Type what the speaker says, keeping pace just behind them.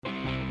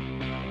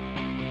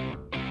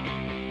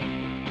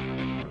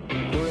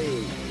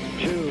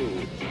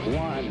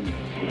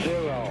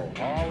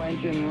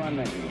Ignition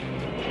running.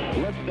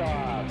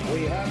 Liftoff.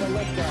 We have a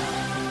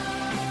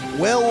liftoff.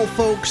 Well,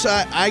 folks,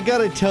 I got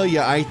to tell you,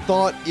 I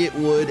thought it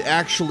would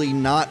actually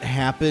not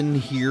happen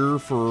here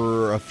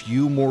for a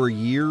few more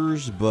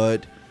years,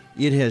 but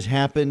it has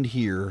happened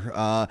here.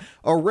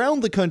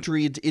 Around the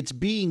country, it's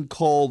being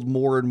called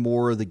more and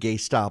more the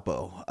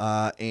Gestapo,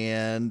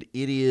 and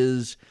it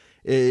is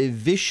a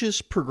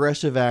vicious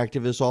progressive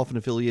activists, often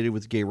affiliated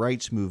with the gay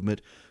rights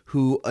movement,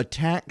 who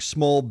attack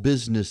small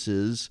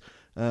businesses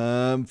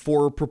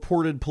for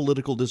purported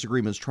political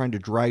disagreements, trying to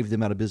drive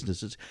them out of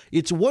businesses.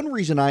 It's one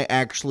reason I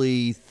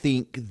actually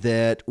think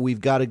that we've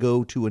got to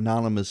go to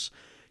anonymous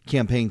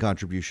campaign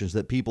contributions,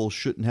 that people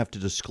shouldn't have to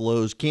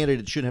disclose,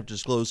 candidates shouldn't have to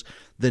disclose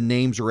the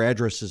names or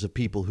addresses of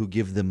people who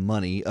give them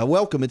money.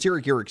 Welcome. It's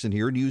Eric Erickson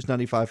here, News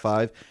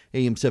 95.5,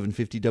 AM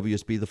 750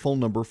 WSB. The phone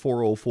number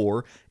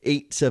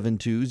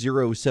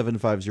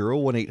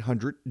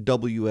 404-872-0750,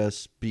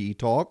 1-800-WSB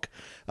Talk.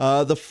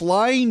 The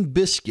Flying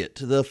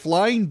Biscuit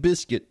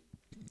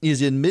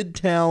is in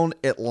Midtown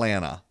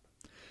Atlanta.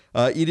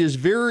 It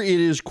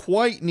is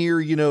quite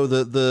near,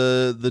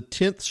 the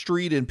 10th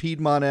Street and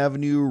Piedmont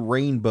Avenue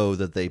rainbow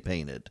that they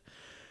painted.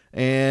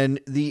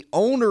 And the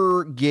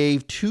owner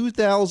gave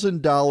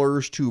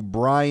 $2,000 to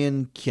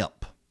Brian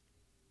Kemp.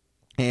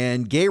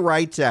 And gay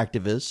rights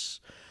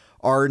activists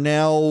are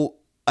now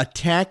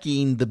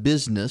attacking the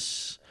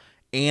business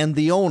and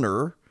the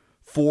owner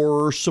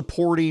for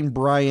supporting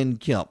Brian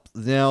Kemp.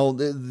 Now,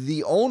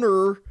 the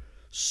owner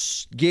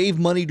gave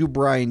money to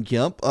Brian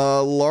Kemp,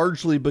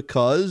 largely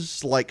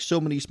because, like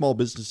so many small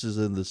businesses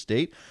in the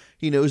state,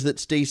 he knows that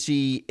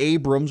Stacey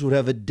Abrams would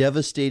have a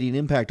devastating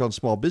impact on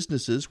small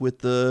businesses with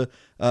the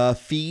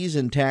fees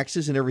and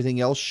taxes and everything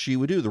else she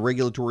would do, the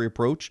regulatory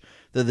approach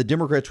that the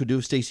Democrats would do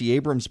if Stacey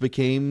Abrams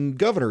became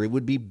governor. It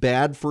would be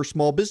bad for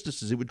small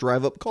businesses. It would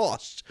drive up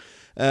costs.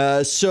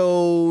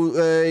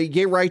 So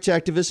gay rights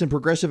activists and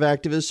progressive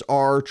activists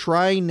are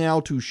trying now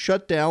to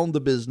shut down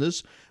the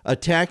business,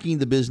 attacking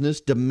the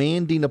business,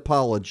 demanding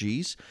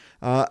apologies.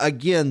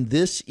 Again,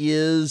 this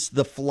is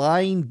the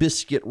Flying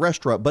Biscuit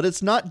restaurant, but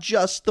it's not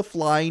just the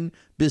Flying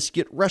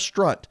Biscuit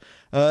restaurant.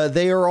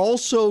 They are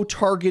also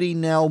targeting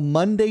now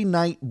Monday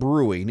Night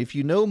Brewing. If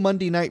you know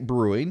Monday Night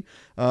Brewing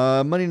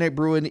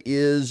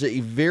is a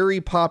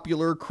very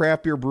popular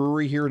craft beer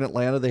brewery here in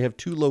Atlanta. They have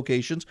 2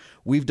 locations.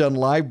 We've done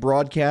live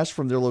broadcasts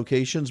from their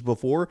locations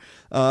before.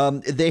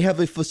 They have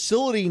a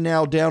facility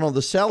now down on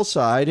the south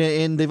side,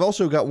 and they've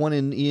also got one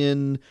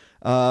in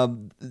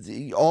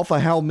off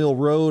of Howell Mill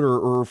Road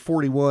or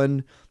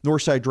 41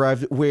 Northside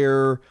Drive,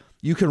 where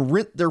you can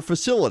rent their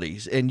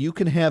facilities and you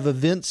can have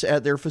events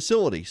at their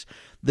facilities.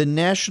 The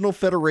National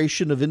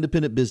Federation of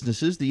Independent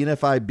Businesses, the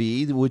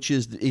NFIB, which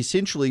is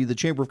essentially the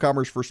Chamber of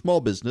Commerce for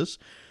small business,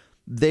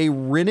 they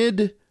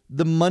rented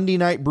the Monday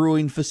Night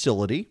Brewing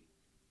facility,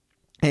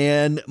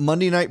 and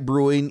Monday Night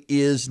Brewing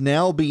is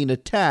now being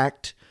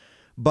attacked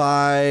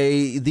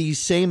by these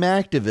same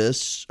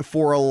activists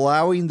for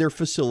allowing their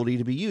facility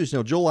to be used.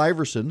 Now, Joel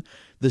Iverson,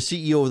 the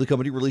CEO of the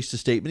company, released a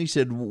statement. He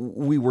said,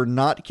 "We were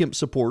not Kemp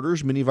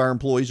supporters. Many of our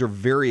employees are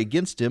very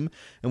against him,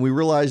 and we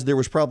realized there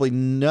was probably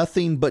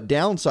nothing but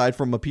downside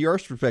from a PR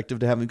perspective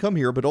to have him come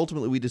here, but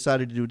ultimately we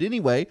decided to do it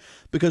anyway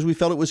because we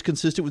felt it was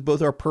consistent with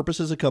both our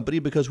purpose as a company,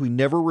 because we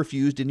never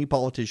refused any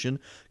politician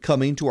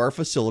coming to our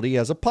facility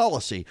as a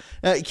policy."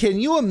 Can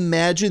you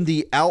imagine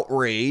the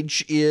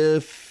outrage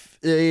if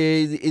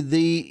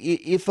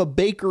a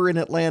baker in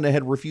Atlanta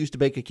had refused to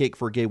bake a cake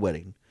for a gay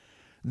wedding?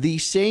 The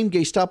same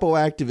Gestapo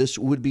activists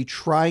would be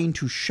trying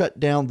to shut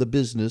down the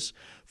business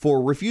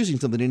for refusing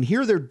something. And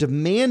here they're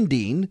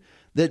demanding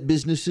that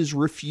businesses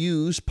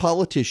refuse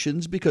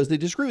politicians because they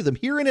disagree with them.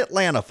 Here in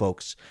Atlanta,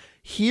 folks,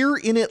 here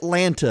in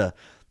Atlanta,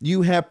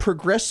 you have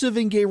progressive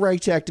and gay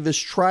rights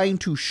activists trying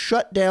to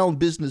shut down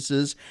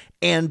businesses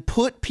and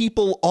put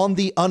people on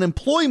the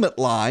unemployment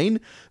line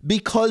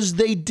because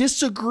they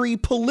disagree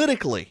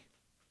politically.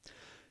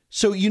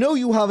 So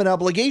you have an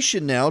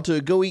obligation now to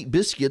go eat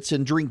biscuits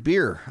and drink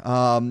beer.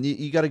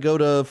 You got to go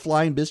to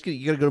Flying Biscuit.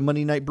 You got to go to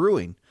Monday Night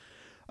Brewing.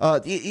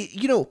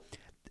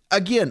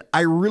 Again, I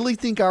really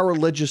think our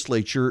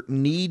legislature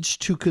needs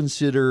to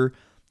consider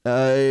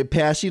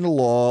passing a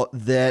law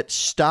that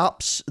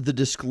stops the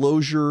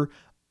disclosure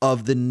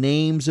of the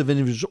names of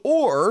individuals,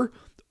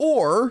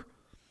 or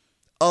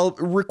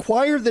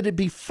require that it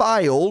be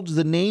filed,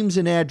 the names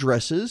and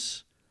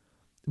addresses,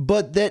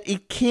 but that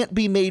it can't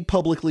be made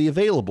publicly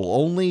available.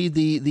 Only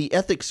the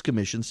Ethics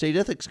Commission, State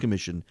Ethics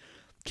Commission,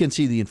 can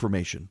see the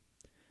information.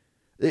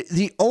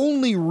 The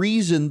only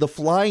reason the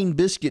Flying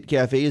Biscuit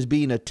Cafe is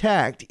being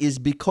attacked is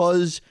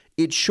because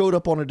it showed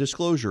up on a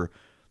disclosure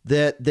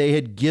that they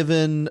had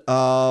given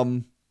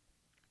a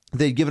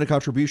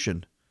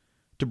contribution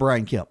to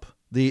Brian Kemp,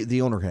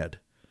 the owner had.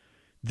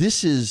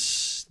 This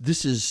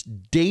is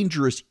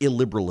dangerous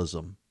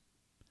illiberalism.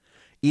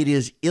 It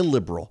is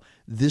illiberal.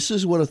 This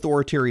is what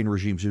authoritarian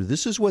regimes do.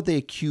 This is what they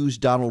accuse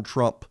Donald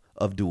Trump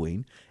of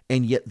doing,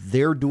 and yet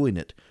they're doing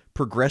it.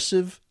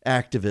 Progressive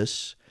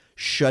activists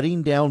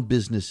shutting down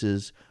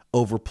businesses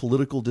over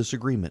political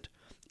disagreement.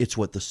 It's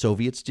what the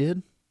Soviets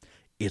did.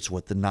 It's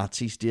what the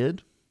Nazis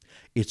did.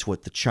 It's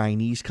what the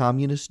Chinese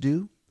communists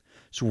do.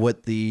 It's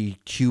what the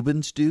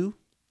Cubans do.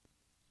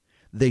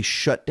 They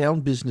shut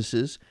down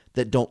businesses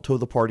that don't toe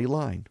the party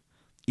line.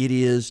 It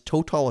is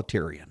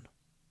totalitarian.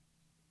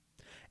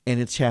 And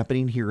it's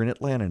happening here in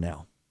Atlanta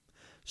now.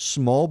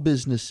 Small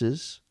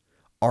businesses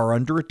are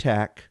under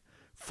attack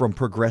from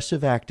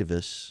progressive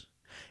activists.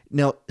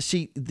 Now,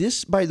 see,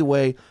 this, by the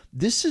way,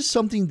 this is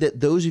something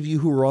that those of you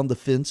who are on the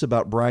fence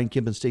about Brian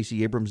Kemp and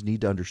Stacey Abrams need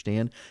to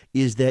understand,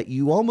 is that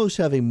you almost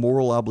have a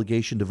moral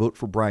obligation to vote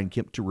for Brian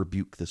Kemp to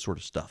rebuke this sort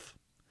of stuff.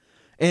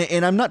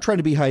 And I'm not trying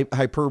to be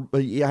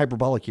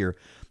hyperbolic here.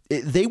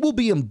 They will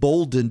be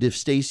emboldened if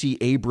Stacey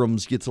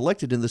Abrams gets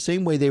elected in the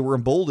same way they were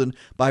emboldened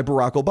by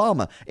Barack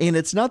Obama. And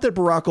it's not that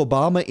Barack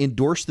Obama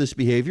endorsed this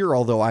behavior,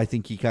 although I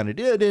think he kind of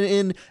did.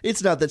 And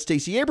it's not that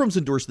Stacey Abrams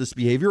endorsed this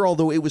behavior,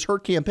 although it was her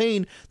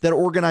campaign that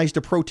organized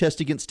a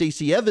protest against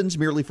Stacey Evans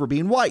merely for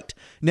being white.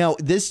 Now,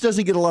 this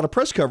doesn't get a lot of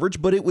press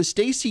coverage, but it was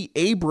Stacey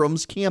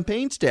Abrams'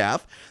 campaign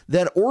staff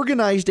that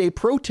organized a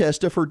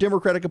protest of her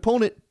Democratic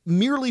opponent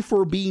merely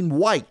for being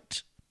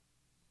white.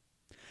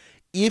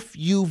 If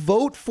you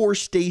vote for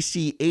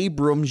Stacey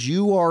Abrams,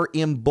 you are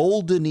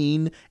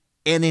emboldening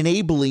and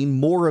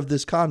enabling more of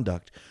this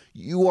conduct.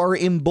 You are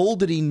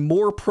emboldening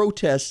more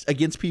protests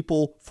against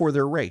people for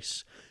their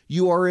race.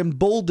 You are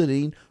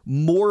emboldening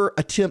more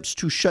attempts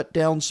to shut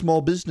down small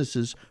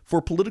businesses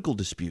for political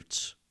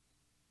disputes.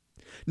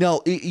 Now,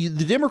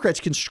 the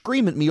Democrats can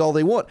scream at me all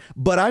they want,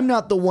 but I'm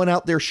not the one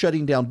out there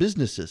shutting down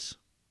businesses.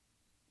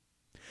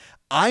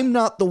 I'm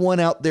not the one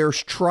out there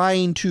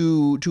trying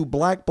to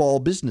blackball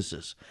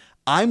businesses.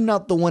 I'm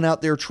not the one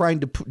out there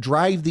trying to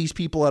drive these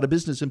people out of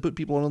business and put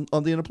people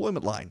on the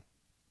unemployment line.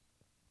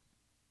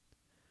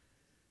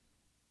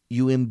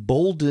 You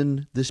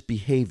embolden this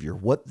behavior.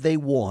 What they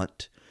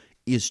want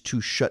is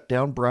to shut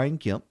down Brian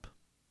Kemp.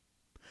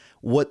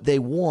 What they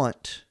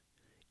want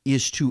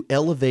is to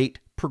elevate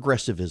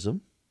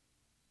progressivism.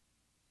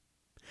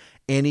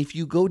 And if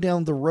you go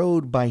down the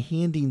road by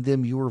handing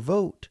them your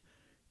vote,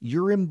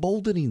 you're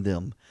emboldening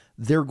them.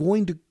 They're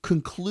going to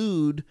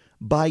conclude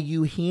by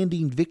you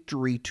handing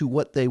victory to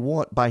what they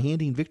want, by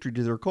handing victory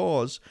to their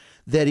cause,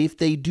 that if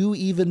they do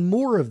even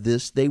more of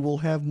this, they will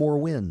have more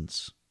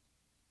wins.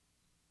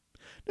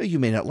 Now, you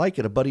may not like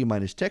it. A buddy of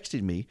mine has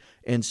texted me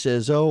and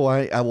says, oh,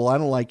 I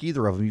don't like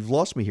either of them. You've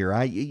lost me here.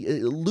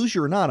 Lose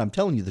you or not, I'm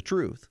telling you the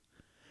truth.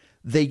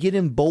 They get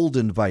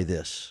emboldened by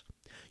this.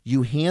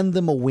 You hand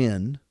them a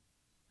win.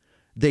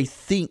 They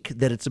think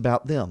that it's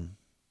about them.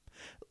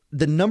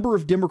 The number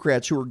of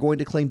Democrats who are going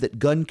to claim that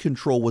gun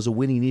control was a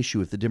winning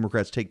issue if the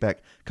Democrats take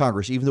back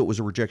Congress, even though it was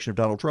a rejection of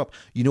Donald Trump,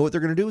 you know what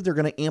they're going to do? They're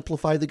going to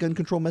amplify the gun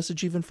control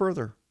message even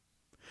further.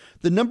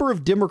 The number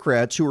of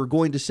Democrats who are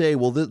going to say,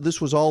 well,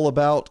 this was all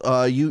about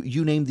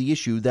you named the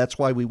issue, that's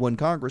why we won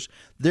Congress,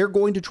 they're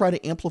going to try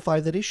to amplify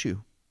that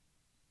issue.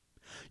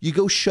 You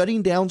go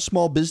shutting down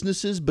small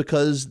businesses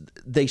because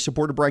they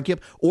supported Brian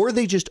Kemp, or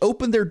they just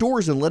open their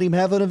doors and let him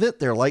have an event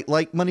there,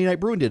 like Monday Night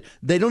Bruin did.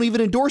 They don't even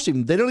endorse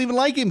him. They don't even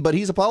like him, but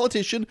he's a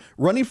politician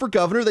running for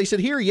governor. They said,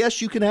 here, yes,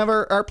 you can have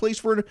our place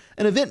for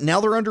an event. Now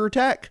they're under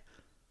attack.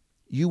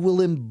 You will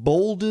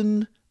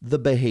embolden the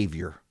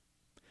behavior.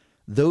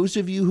 Those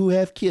of you who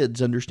have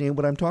kids understand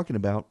what I'm talking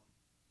about.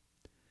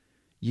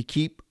 You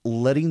keep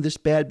letting this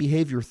bad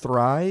behavior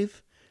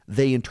thrive.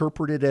 They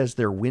interpret it as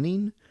they're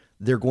winning.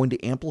 They're going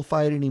to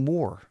amplify it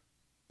anymore.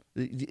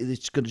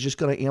 It's just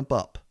going to amp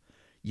up.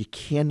 You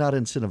cannot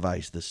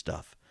incentivize this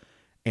stuff.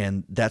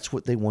 And that's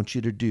what they want you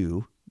to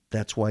do.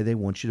 That's why they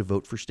want you to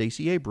vote for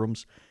Stacey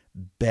Abrams.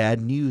 Bad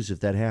news if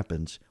that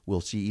happens.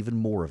 We'll see even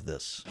more of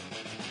this.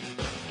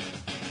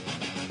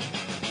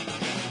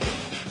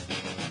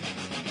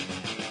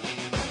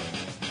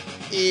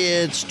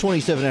 It's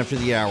 27 after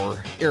the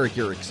hour. Eric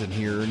Erickson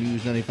here.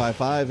 News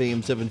 95.5,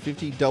 AM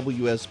 750,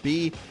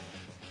 WSB.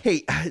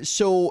 Hey,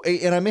 so,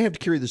 and I may have to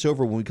carry this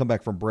over when we come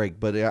back from break,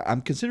 but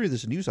I'm considering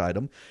this a news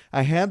item.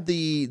 I had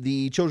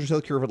the Children's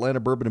Healthcare of Atlanta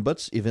Bourbon and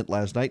Butts event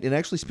last night and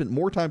actually spent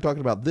more time talking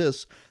about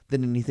this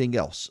than anything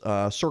else.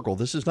 Circle,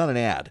 this is not an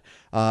ad.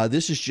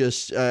 This is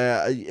just,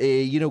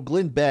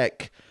 Glenn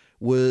Beck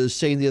was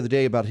saying the other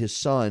day about his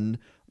son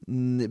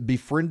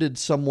befriended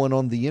someone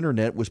on the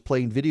internet, was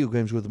playing video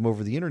games with him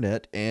over the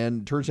internet,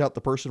 and turns out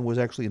the person was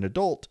actually an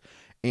adult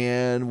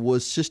and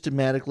was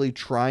systematically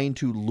trying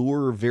to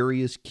lure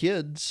various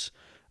kids.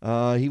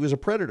 He was a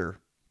predator.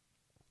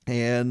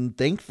 And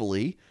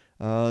thankfully,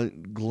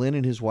 Glenn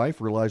and his wife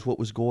realized what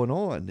was going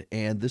on.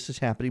 And this is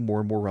happening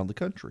more and more around the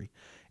country.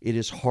 It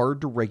is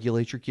hard to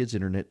regulate your kids'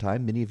 internet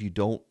time. Many of you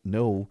don't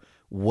know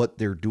what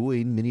they're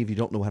doing. Many of you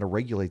don't know how to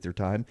regulate their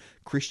time.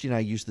 Christy and I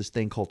use this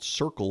thing called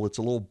Circle. It's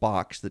a little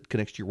box that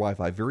connects to your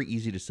Wi-Fi. Very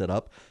easy to set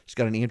up. It's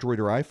got an Android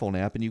or iPhone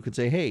app, and you can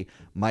say, hey,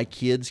 my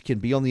kids can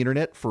be on the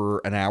internet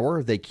for an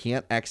hour. They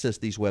can't access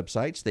these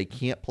websites. They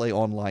can't play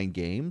online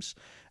games.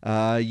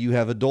 You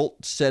have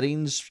adult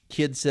settings,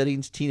 kid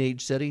settings,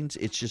 teenage settings.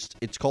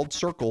 It's called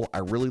Circle. I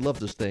really love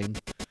this thing.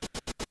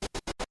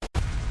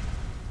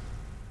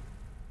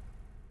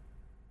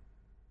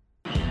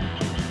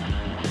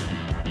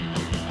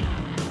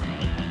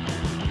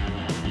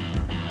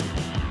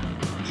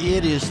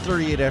 It is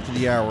 38 after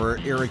the hour.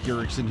 Eric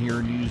Erickson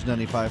here, News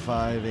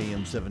 95.5,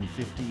 AM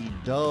 750,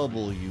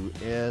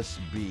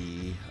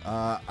 WSB.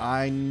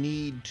 I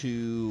need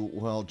to,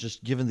 well,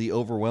 just given the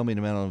overwhelming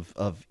amount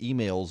of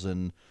emails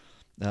and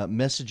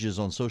messages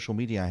on social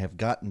media I have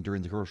gotten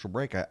during the commercial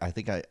break, I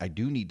think I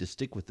do need to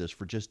stick with this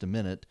for just a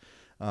minute.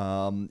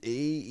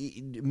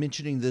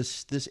 Mentioning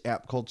this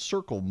app called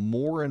Circle.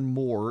 More and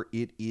more,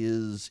 it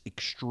is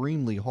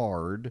extremely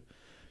hard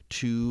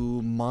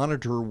to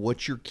monitor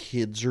what your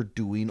kids are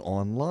doing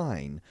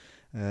online.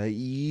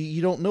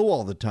 You don't know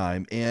all the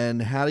time. And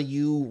how do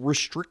you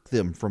restrict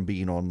them from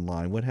being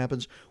online? What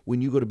happens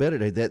when you go to bed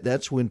at night?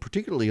 That's when,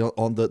 particularly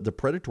on the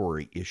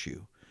predatory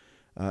issue.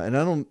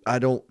 And I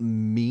don't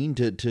mean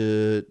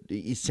to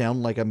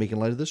sound like I'm making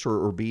light of this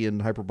or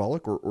being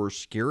hyperbolic or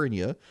scaring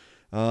you.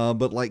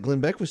 But like Glenn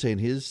Beck was saying,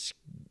 his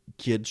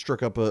kid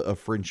struck up a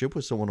friendship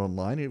with someone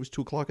online, and it was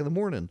 2 o'clock in the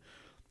morning.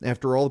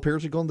 After all the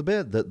parents had gone to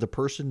bed, the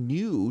person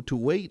knew to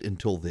wait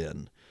until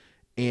then.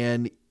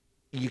 And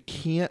you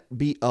can't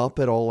be up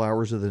at all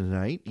hours of the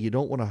night. You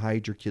don't want to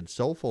hide your kid's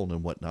cell phone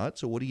and whatnot.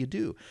 So what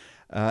do?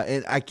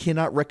 And I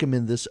cannot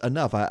recommend this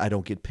enough. I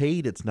don't get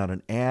paid. It's not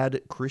an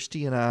ad.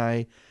 Christy and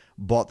I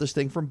bought this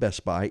thing from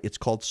Best Buy. It's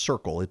called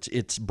Circle.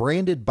 It's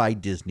branded by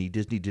Disney.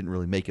 Disney didn't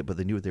really make it, but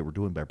they knew what they were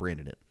doing by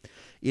branding it.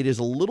 It is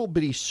a little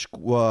bitty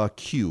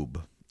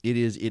cube.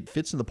 It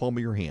fits in the palm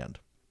of your hand.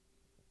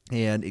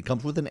 And it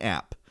comes with an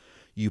app.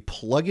 You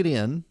plug it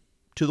in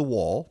to the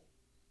wall.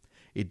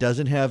 It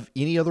doesn't have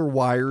any other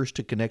wires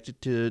to connect it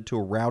to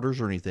a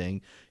routers or anything.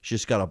 It's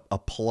just got a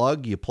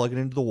plug. You plug it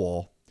into the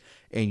wall,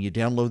 and you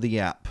download the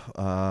app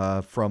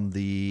from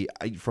the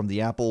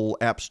Apple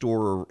App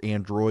Store or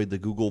Android, the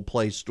Google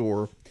Play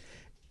Store.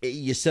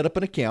 You set up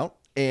an account,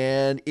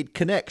 and it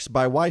connects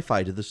by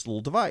Wi-Fi to this little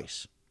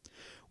device.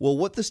 Well,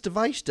 what this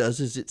device does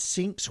is it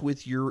syncs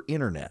with your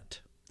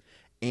internet.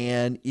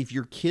 And if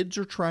your kids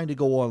are trying to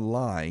go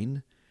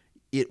online,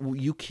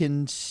 you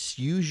can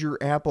use your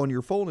app on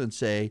your phone and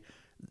say,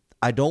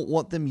 I don't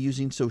want them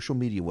using social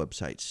media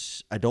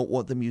websites. I don't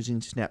want them using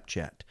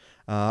Snapchat.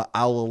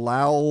 I'll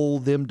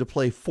allow them to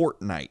play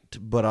Fortnite,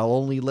 but I'll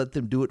only let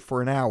them do it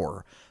for an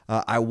hour.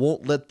 I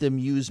won't let them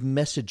use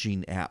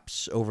messaging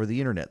apps over the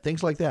internet,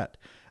 things like that.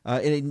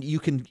 And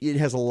it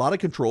has a lot of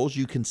controls.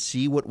 You can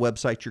see what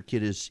website your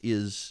kid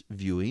is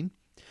viewing.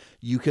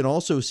 You can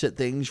also set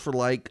things for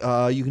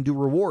you can do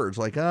rewards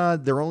like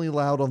they're only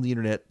allowed on the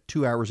internet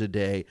 2 hours a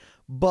day.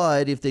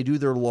 But if they do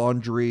their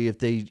laundry, if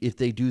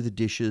they do the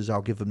dishes,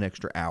 I'll give them an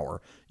extra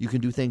hour. You can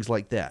do things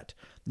like that.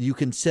 You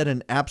can set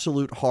an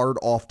absolute hard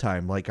off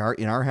time. Like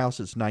in our house,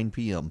 it's 9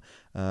 p.m.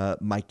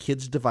 My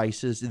kids'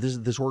 devices,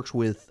 this works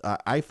with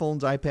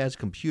iPhones, iPads,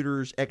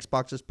 computers,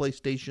 Xboxes,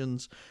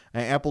 PlayStations,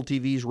 Apple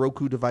TVs,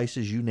 Roku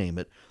devices, you name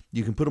it.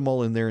 You can put them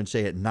all in there and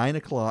say at 9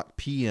 o'clock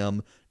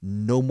p.m.,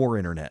 no more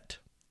internet.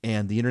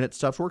 And the internet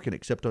stops working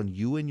except on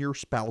you and your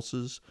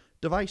spouse's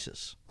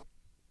devices.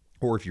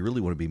 Or if you really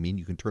want to be mean,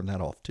 you can turn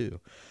that off too.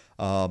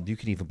 You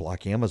can even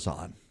block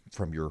Amazon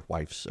from your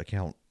wife's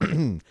account.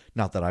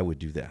 Not that I would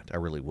do that. I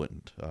really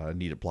wouldn't. I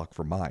need it blocked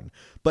from mine.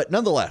 But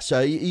nonetheless,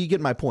 you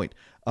get my point.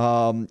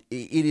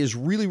 It is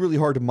really, really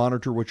hard to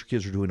monitor what your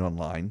kids are doing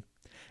online.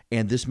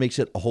 And this makes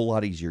it a whole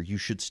lot easier. You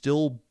should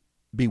still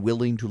be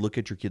willing to look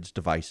at your kids'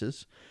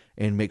 devices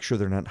and make sure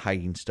they're not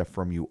hiding stuff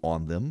from you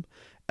on them.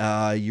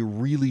 You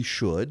really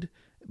should.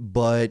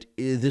 But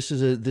this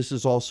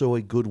is also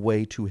a good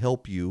way to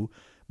help you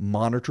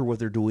monitor what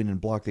they're doing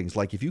and block things.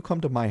 Like if you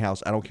come to my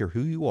house, I don't care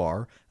who you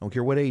are, I don't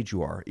care what age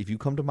you are. If you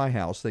come to my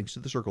house, thanks to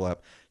the Circle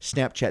app,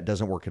 Snapchat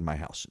doesn't work in my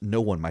house.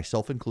 No one,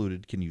 myself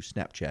included, can use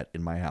Snapchat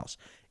in my house.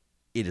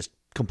 It is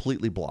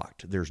completely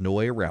blocked. There's no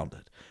way around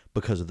it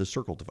because of the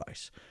Circle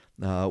device.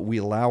 We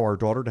allow our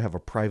daughter to have a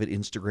private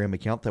Instagram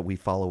account that we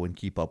follow and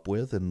keep up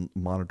with and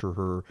monitor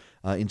her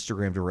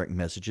Instagram direct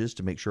messages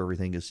to make sure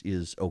everything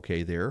is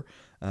okay there.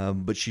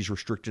 But she's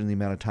restricted in the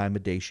amount of time a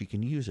day she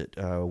can use it.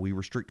 We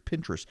restrict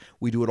Pinterest.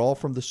 We do it all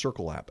from the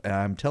Circle app. And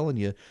I'm telling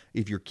you,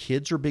 if your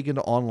kids are big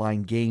into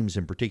online games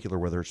in particular,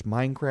 whether it's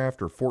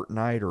Minecraft or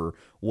Fortnite or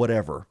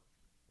whatever,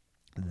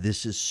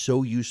 this is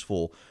so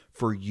useful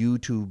for you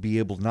to be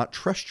able to not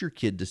trust your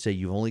kid to say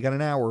you've only got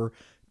an hour,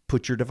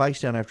 put your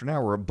device down after an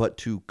hour, but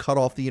to cut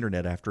off the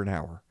internet after an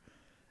hour.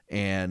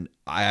 And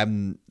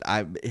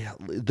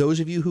those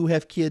of you who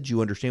have kids,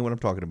 you understand what I'm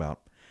talking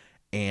about.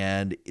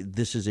 And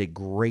this is a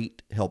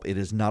great help. It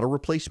is not a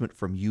replacement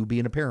from you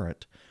being a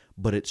parent,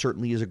 but it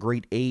certainly is a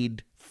great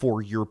aid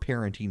for your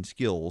parenting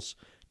skills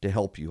to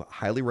help you. I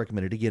highly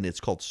recommend it. Again, it's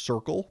called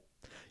Circle.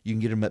 You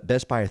can get them at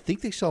Best Buy. I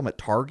think they sell them at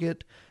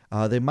Target.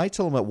 They might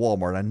sell them at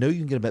Walmart. I know you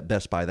can get them at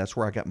Best Buy. That's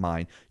where I got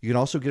mine. You can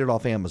also get it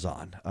off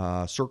Amazon.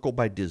 Circle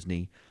by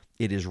Disney.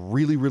 It is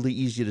really, really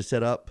easy to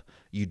set up.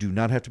 You do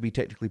not have to be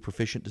technically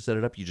proficient to set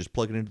it up. You just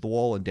plug it into the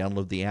wall and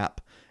download the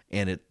app,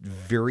 and it's a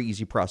very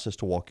easy process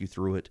to walk you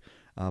through it.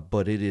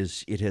 But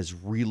it has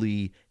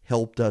really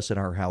helped us in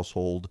our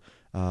household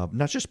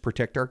not just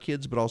protect our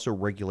kids, but also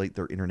regulate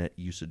their internet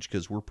usage,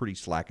 because we're pretty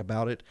slack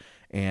about it,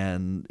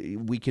 and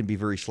we can be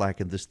very slack,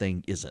 and this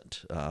thing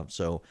isn't.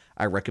 So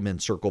I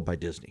recommend Circle by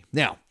Disney.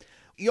 Now,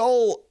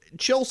 y'all,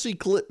 Chelsea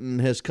Clinton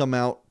has come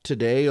out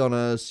today on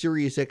a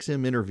Sirius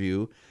XM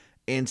interview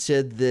and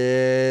said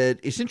that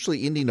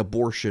essentially ending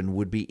abortion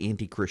would be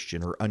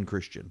anti-Christian or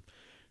unchristian,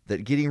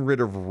 that getting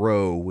rid of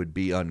Roe would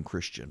be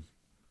unchristian.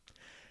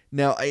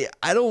 Now,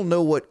 I don't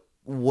know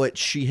what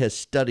she has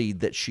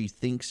studied that she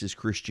thinks is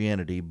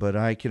Christianity, but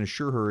I can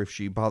assure her if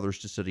she bothers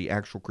to study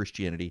actual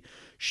Christianity,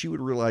 she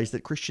would realize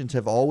that Christians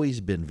have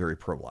always been very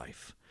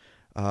pro-life.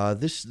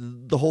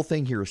 The whole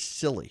thing here is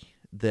silly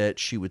that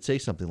she would say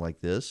something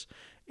like this,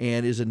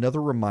 and is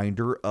another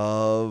reminder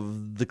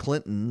of the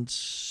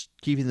Clintons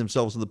keeping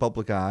themselves in the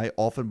public eye,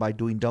 often by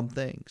doing dumb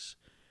things.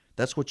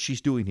 That's what she's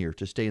doing here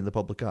to stay in the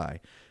public eye,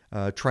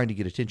 trying to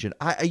get attention.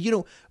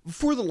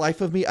 For the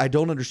life of me, I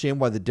don't understand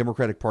why the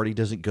Democratic Party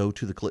doesn't go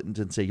to the Clintons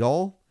and say,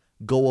 y'all,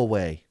 go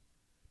away.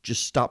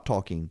 Just stop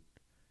talking.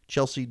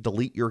 Chelsea,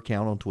 delete your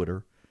account on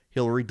Twitter.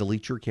 Hillary,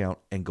 delete your account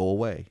and go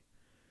away.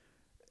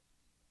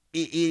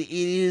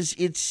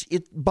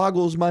 It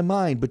boggles my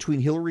mind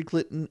between Hillary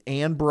Clinton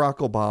and Barack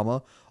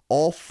Obama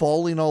all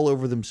falling all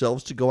over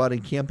themselves to go out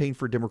and campaign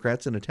for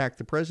Democrats and attack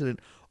the president.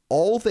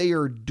 All they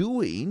are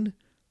doing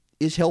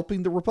is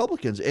helping the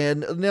Republicans.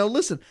 And now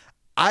listen,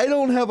 I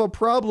don't have a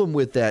problem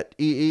with that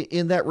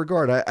in that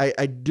regard.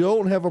 I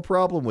don't have a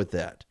problem with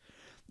that.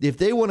 If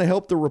they want to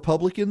help the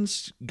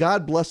Republicans,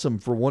 God bless them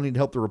for wanting to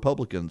help the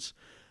Republicans.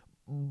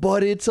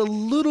 But it's a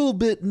little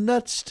bit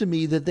nuts to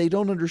me that they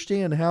don't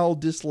understand how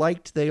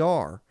disliked they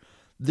are.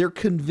 They're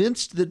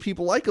convinced that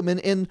people like them.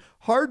 And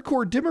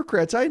hardcore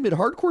Democrats, I admit,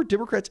 hardcore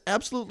Democrats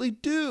absolutely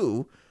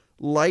do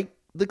like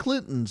the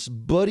Clintons.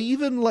 But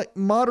even like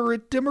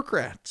moderate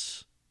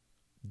Democrats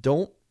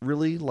don't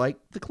really like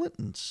the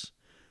Clintons.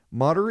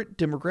 Moderate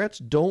Democrats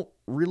don't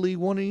really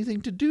want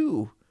anything to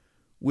do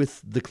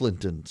with the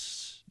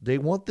Clintons. They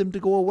want them to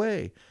go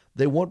away.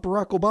 They want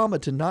Barack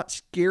Obama to not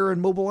scare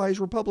and mobilize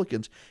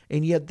Republicans.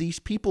 And yet these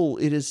people,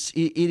 it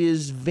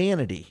is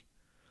vanity.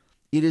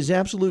 It is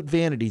absolute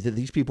vanity that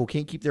these people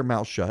can't keep their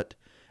mouths shut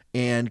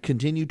and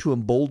continue to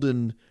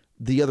embolden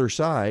the other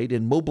side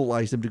and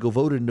mobilize them to go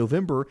vote in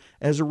November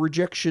as a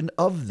rejection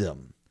of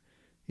them.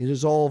 It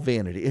is all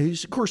vanity.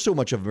 And of course, so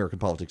much of American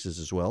politics is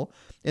as well.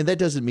 And that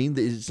doesn't mean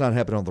that it's not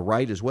happening on the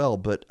right as well.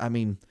 But I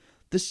mean,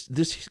 this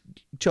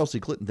Chelsea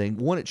Clinton thing,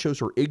 one, it shows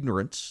her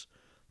ignorance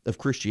of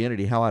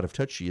Christianity, how out of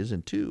touch she is.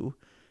 And two,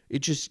 it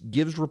just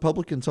gives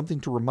Republicans something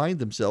to remind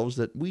themselves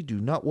that we do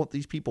not want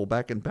these people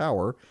back in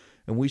power.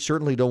 And we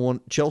certainly don't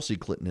want Chelsea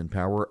Clinton in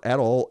power at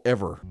all,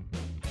 ever.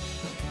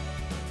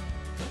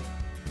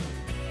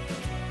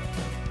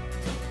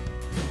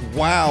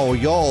 Wow,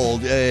 y'all,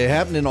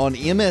 happening on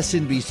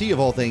MSNBC of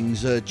all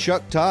things,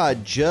 Chuck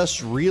Todd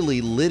just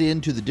really lit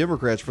into the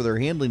Democrats for their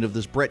handling of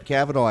this Brett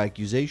Kavanaugh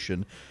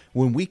accusation.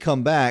 When we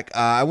come back,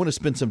 I want to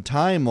spend some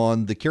time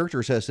on the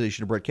character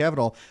assassination of Brett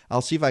Kavanaugh.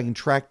 I'll see if I can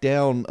track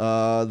down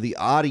the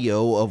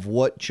audio of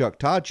what Chuck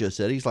Todd just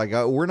said. He's like,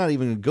 we're not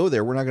even going to go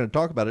there. We're not going to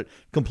talk about it.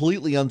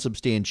 Completely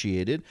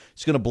unsubstantiated.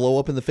 It's going to blow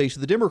up in the face of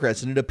the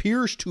Democrats. And it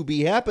appears to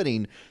be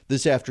happening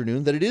this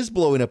afternoon, that it is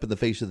blowing up in the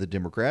face of the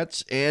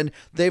Democrats. And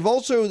they've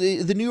also,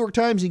 the New York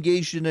Times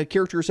engaged in a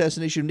character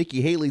assassination of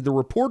Nikki Haley. The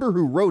reporter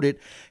who wrote it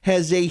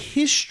has a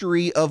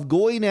history of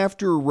going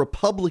after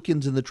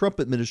Republicans in the Trump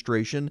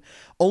administration,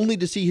 only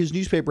to see his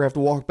newspaper have to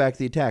walk back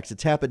the attacks.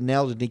 It's happened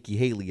now to Nikki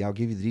Haley. I'll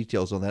give you the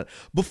details on that.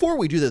 Before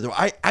we do that, though,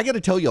 I got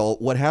to tell y'all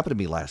what happened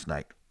to me last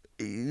night.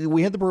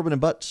 We had the Bourbon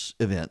and Butts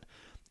event,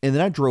 and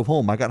then I drove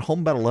home. I got home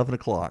about 11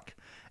 o'clock,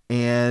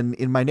 and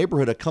in my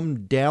neighborhood, I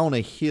come down a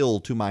hill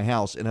to my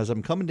house, and as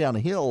I'm coming down a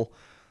hill,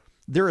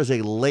 there is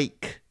a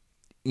lake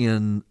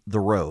in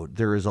the road.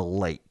 There is a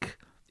lake.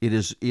 It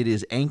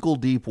is ankle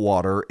deep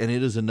water, and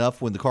it is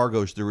enough when the car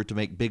goes through it to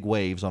make big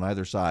waves on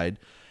either side.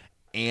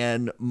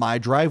 And my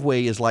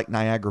driveway is like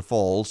Niagara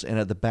Falls, and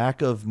at the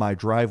back of my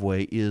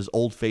driveway is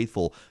Old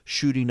Faithful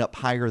shooting up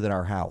higher than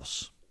our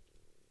house.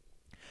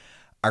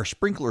 Our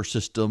sprinkler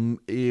system,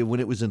 when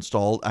it was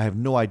installed, I have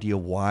no idea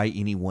why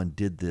anyone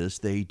did this.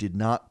 They did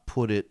not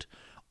put it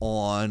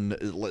on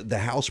the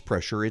house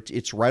pressure.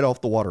 It's right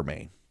off the water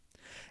main.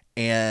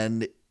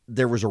 And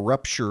there was a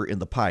rupture in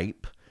the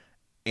pipe,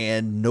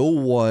 and no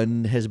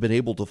one has been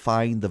able to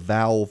find the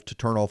valve to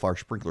turn off our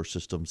sprinkler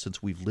system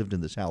since we've lived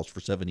in this house for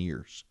 7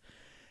 years.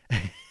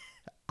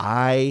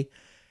 I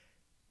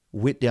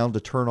went down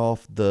to turn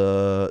off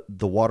the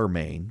water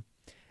main,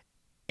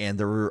 and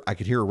I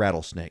could hear a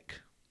rattlesnake,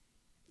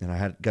 and I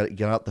had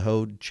got out the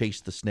hoe,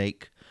 chased the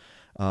snake.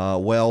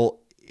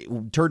 Well,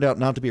 it turned out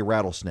not to be a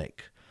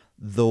rattlesnake.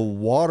 The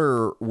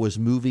water was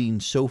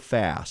moving so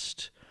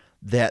fast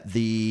that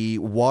the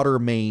water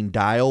main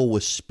dial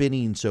was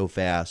spinning so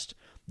fast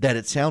that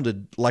it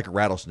sounded like a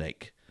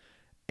rattlesnake.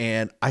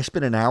 And I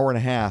spent an hour and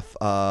a half,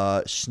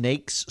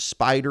 snakes,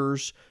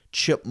 spiders,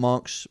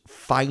 chipmunks,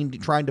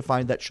 trying to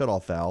find that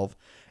shutoff valve.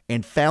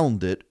 and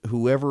found it.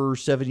 Whoever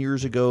 7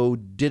 years ago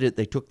did it,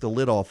 they took the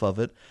lid off of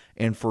it.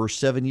 And for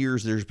 7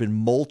 years, there's been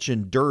mulch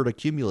and dirt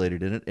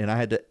accumulated in it. And I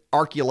had to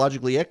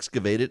archaeologically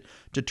excavate it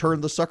to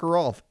turn the sucker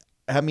off.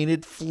 I mean,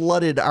 it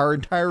flooded our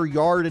entire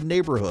yard and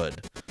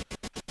neighborhood.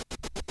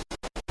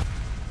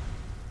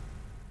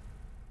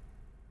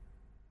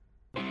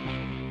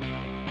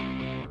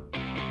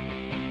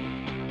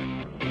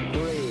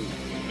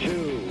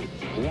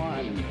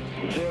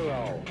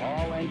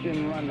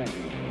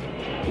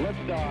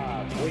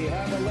 Liftoff. We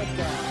have a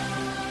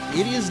liftoff.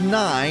 It is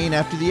 9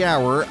 after the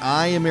hour.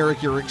 I am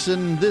Eric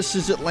Erickson. This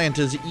is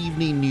Atlanta's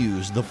Evening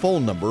News. The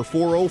phone number,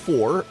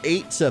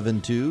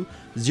 404-872-0750,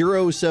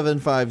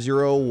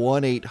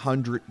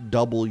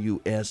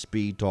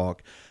 1-800-WSB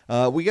Talk.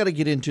 We got to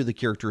get into the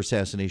character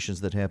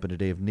assassinations that happened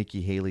today of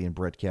Nikki Haley and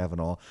Brett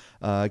Kavanaugh.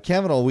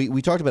 Kavanaugh,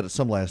 we talked about it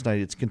some last night.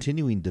 It's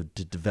continuing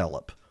to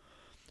develop.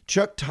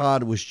 Chuck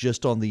Todd was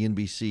just on the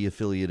NBC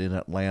affiliate in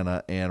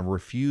Atlanta and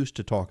refused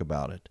to talk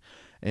about it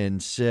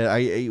and said,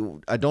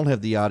 I don't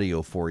have the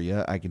audio for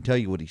you. I can tell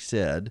you what he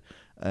said,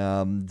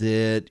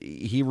 that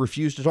he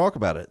refused to talk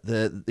about it,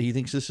 that he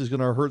thinks this is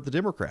going to hurt the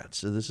Democrats.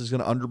 This is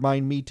going to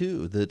undermine Me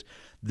Too, that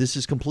this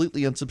is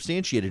completely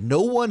unsubstantiated.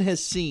 No one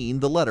has seen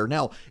the letter.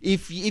 Now,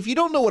 if you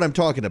don't know what I'm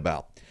talking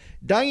about,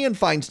 Dianne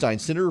Feinstein,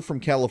 senator from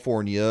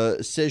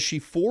California, says she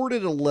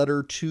forwarded a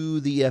letter to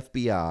the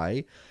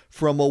FBI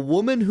from a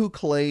woman who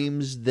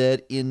claims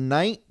that in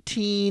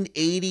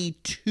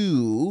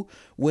 1982,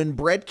 when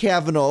Brett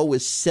Kavanaugh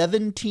was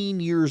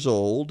 17 years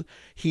old,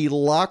 he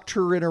locked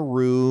her in a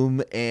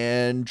room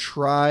and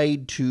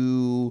tried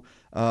to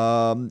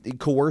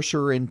coerce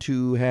her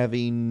into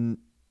having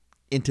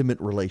intimate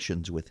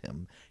relations with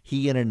him,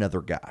 he and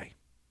another guy.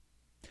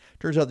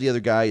 Turns out the other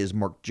guy is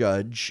Mark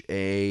Judge,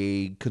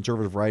 a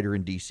conservative writer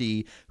in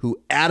D.C.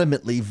 who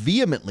adamantly,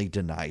 vehemently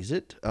denies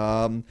it.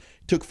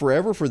 Took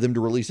forever for them to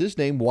release his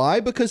name.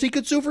 Why? Because he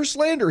could sue for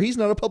slander. He's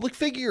not a public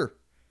figure.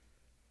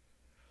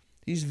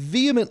 He's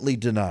vehemently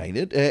denying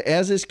it,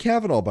 as is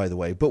Kavanaugh, by the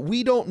way. But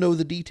we don't know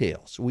the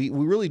details. We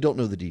really don't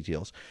know the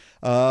details.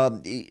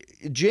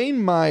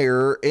 Jane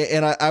Meyer,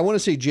 and I want to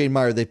say Jane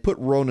Meyer, they put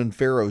Ronan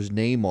Farrow's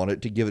name on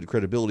it to give it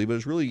credibility, but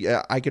it's really,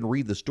 I can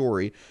read the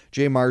story.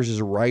 Jane Myers is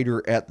a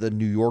writer at The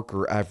New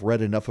Yorker. I've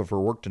read enough of her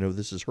work to know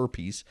this is her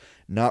piece,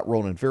 not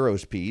Ronan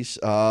Farrow's piece.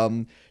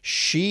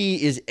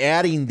 She is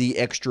adding the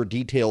extra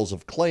details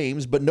of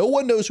claims, but no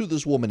one knows who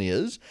this woman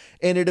is,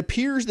 and it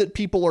appears that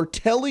people are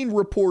telling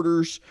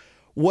reporters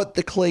what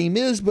the claim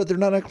is, but they're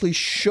not actually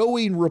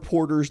showing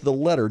reporters the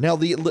letter. Now,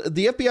 the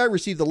FBI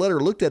received the letter,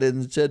 looked at it,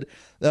 and said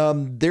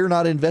they're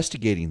not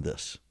investigating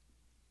this.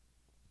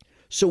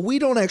 So we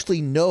don't actually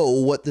know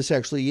what this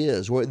actually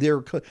is. It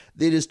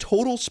is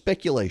total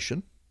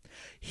speculation.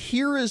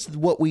 Here is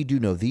what we do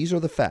know. These are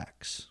the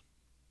facts.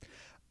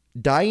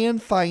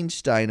 Dianne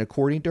Feinstein,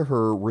 according to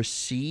her,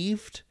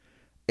 received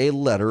a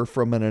letter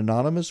from an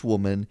anonymous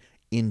woman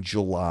in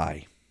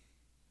July,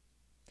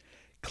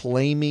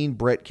 claiming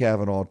Brett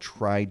Kavanaugh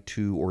tried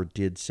to or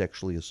did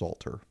sexually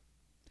assault her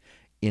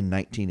in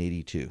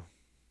 1982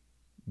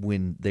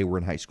 when they were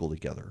in high school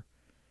together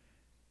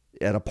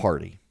at a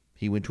party.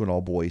 He went to an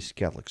all-boys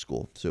Catholic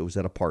school, so it was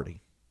at a party.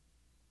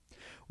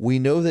 We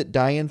know that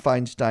Dianne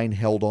Feinstein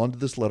held on to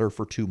this letter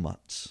for 2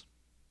 months.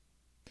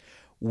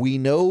 We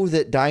know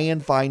that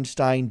Dianne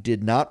Feinstein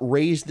did not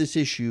raise this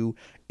issue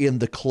in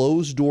the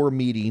closed-door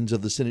meetings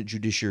of the Senate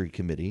Judiciary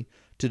Committee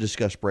to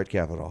discuss Brett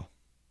Kavanaugh.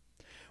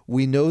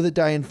 We know that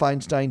Dianne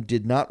Feinstein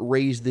did not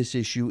raise this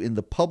issue in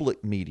the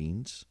public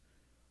meetings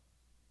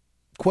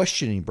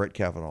questioning Brett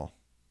Kavanaugh.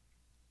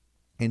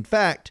 In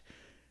fact,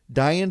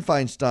 Dianne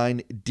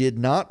Feinstein did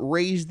not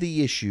raise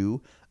the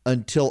issue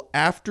until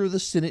after the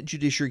Senate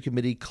Judiciary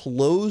Committee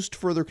closed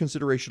further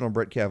consideration on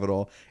Brett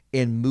Kavanaugh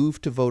and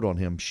moved to vote on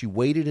him. She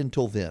waited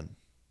until then.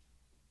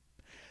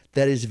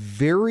 That is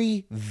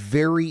very,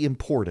 very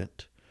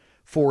important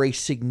for a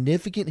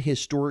significant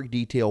historic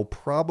detail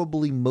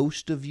probably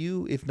most of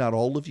you, if not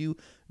all of you,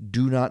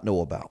 do not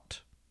know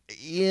about.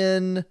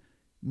 In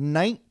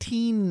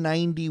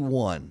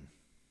 1991,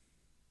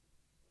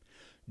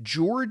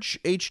 George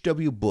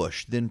H.W.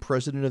 Bush, then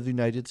President of the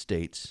United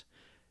States,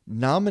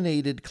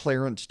 nominated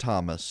Clarence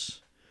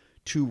Thomas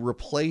to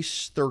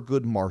replace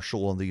Thurgood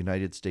Marshall on the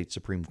United States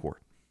Supreme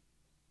Court.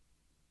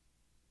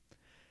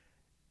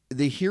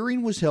 The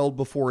hearing was held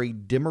before a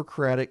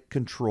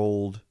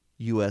Democratic-controlled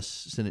U.S.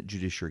 Senate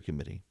Judiciary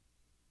Committee.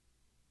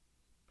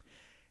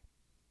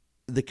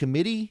 The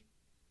committee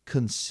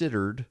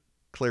considered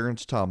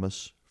Clarence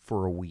Thomas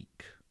for a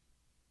week.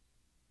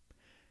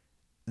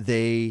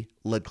 They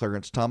let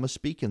Clarence Thomas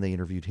speak and they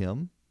interviewed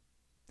him.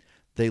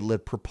 They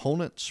let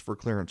proponents for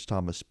Clarence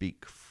Thomas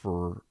speak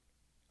for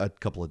a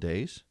couple of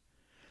days.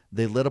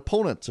 They let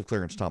opponents of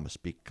Clarence Thomas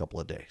speak a couple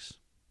of days.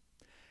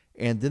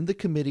 And then the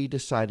committee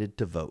decided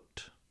to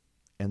vote.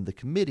 And the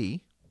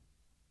committee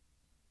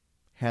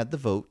had the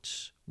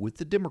votes with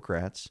the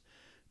Democrats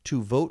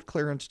to vote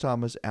Clarence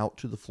Thomas out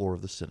to the floor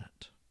of the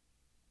Senate.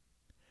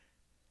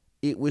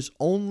 It was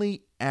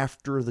only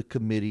after the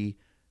committee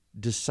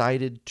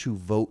decided to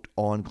vote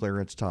on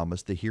Clarence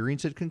Thomas. The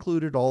hearings had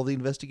concluded. All the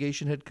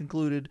investigation had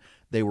concluded.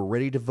 They were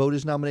ready to vote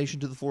his nomination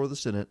to the floor of the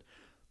Senate.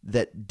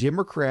 That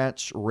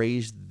Democrats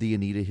raised the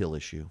Anita Hill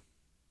issue.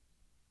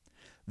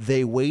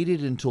 They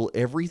waited until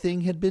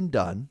everything had been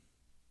done,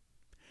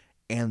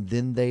 and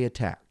then they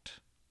attacked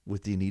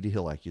with the Anita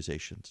Hill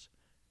accusations.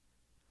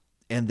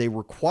 And they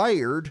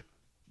required,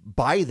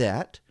 by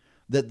that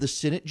the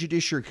Senate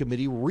Judiciary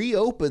Committee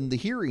reopen the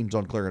hearings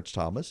on Clarence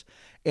Thomas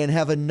and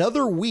have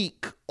another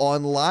week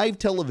on live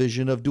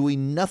television of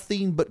doing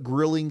nothing but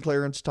grilling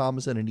Clarence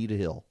Thomas and Anita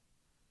Hill.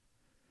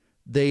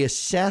 They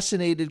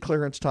assassinated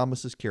Clarence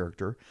Thomas's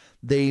character.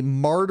 They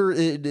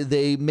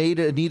made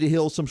Anita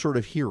Hill some sort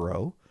of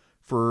hero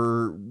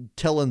for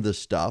telling this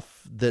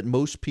stuff that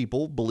most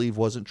people believe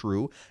wasn't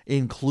true,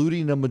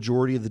 including a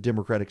majority of the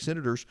Democratic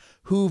senators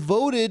who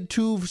voted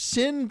to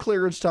send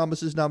Clarence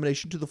Thomas's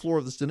nomination to the floor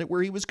of the Senate,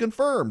 where he was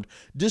confirmed,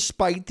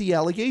 despite the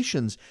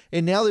allegations.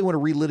 And now they want to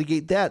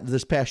relitigate that.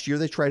 This past year,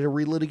 they tried to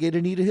relitigate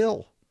Anita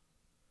Hill.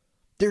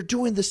 They're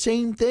doing the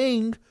same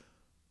thing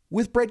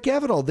with Brett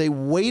Kavanaugh. They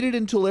waited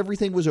until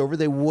everything was over.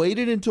 They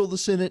waited until the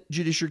Senate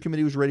Judiciary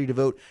Committee was ready to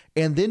vote,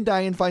 and then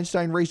Dianne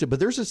Feinstein raised it.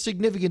 But there's a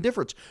significant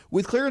difference.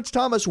 With Clarence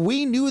Thomas,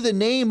 we knew the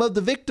name of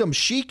the victim.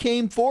 She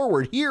came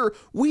forward. Here,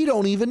 we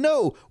don't even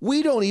know.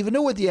 We don't even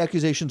know what the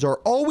accusations are.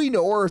 All we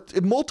know are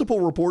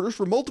multiple reporters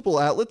from multiple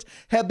outlets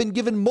have been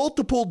given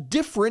multiple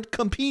different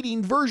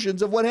competing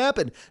versions of what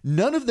happened.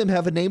 None of them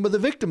have a name of the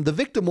victim. The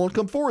victim won't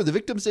come forward. The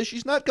victim says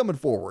she's not coming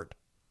forward.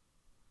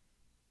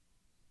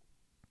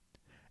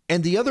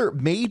 And the other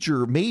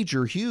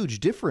major, huge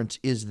difference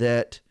is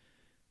that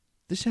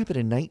this happened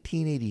in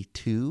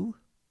 1982.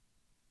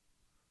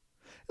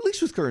 At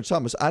least with Clarence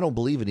Thomas, I don't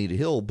believe Anita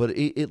Hill, but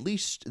at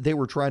least they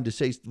were trying to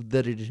say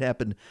that it had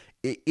happened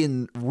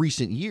in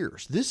recent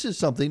years. This is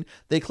something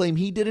they claim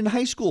he did in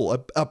high school,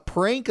 a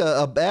prank,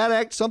 a bad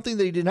act, something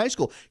that he did in high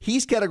school.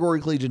 He's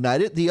categorically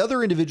denied it. The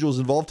other individuals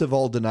involved have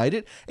all denied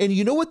it. And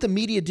you know what the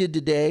media did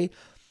today?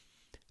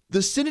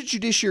 The Senate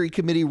Judiciary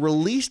Committee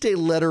released a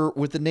letter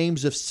with the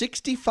names of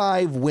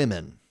 65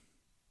 women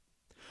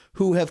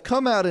who have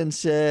come out and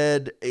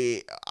said,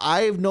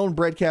 I've known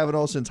Brett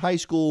Kavanaugh since high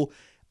school.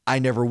 I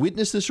never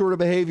witnessed this sort of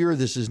behavior.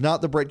 This is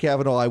not the Brett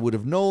Kavanaugh I would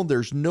have known.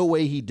 There's no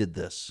way he did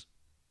this.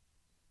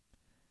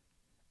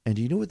 And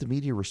do you know what the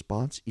media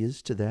response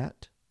is to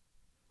that?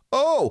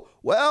 Oh,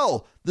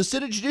 well, the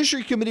Senate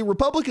Judiciary Committee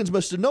Republicans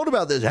must have known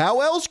about this. How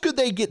else could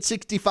they get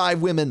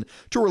 65 women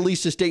to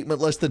release a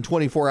statement less than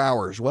 24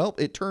 hours? Well,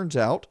 it turns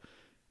out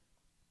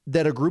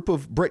that a group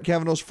of Brett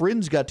Kavanaugh's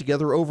friends got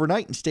together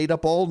overnight and stayed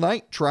up all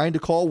night trying to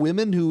call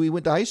women who he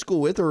went to high school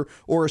with or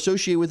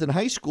associate with in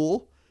high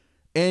school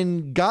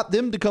and got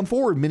them to come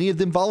forward, many of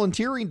them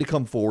volunteering to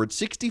come forward.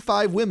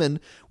 65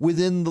 women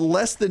within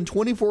less than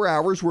 24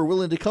 hours were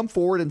willing to come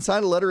forward and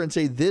sign a letter and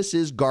say, this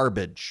is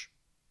garbage.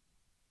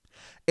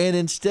 And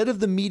instead of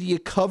the media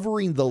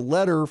covering the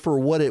letter for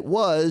what it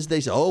was, they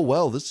say, oh,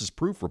 well, this is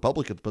proof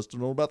Republicans must have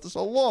known about this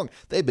all along.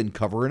 They've been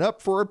covering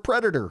up for a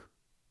predator.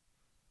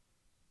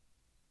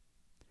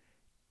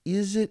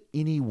 Is it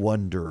any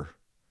wonder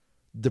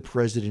the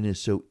president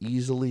is so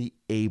easily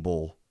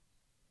able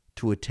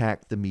to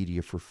attack the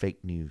media for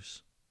fake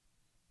news?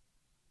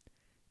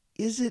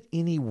 Is it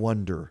any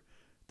wonder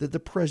that the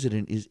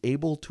president is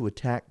able to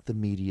attack the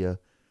media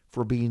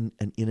for being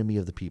an enemy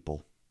of the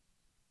people?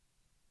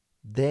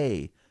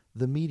 They,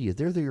 the media,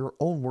 they're their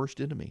own worst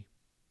enemy.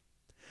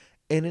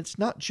 And it's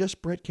not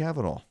just Brett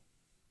Kavanaugh.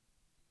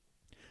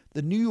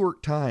 The New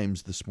York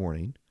Times this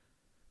morning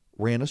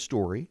ran a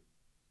story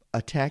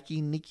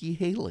attacking Nikki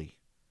Haley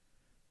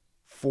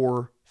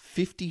for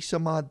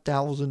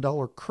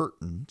 $50,000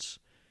 curtains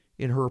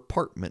in her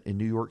apartment in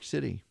New York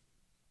City.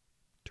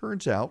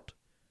 Turns out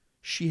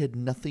she had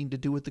nothing to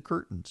do with the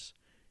curtains,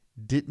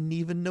 didn't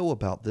even know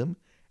about them,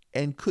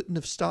 and couldn't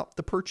have stopped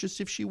the purchase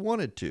if she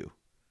wanted to.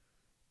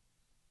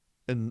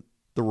 And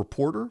the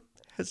reporter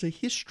has a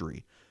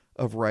history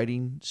of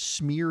writing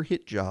smear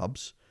hit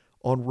jobs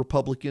on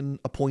Republican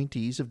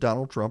appointees of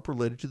Donald Trump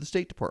related to the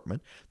State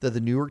Department that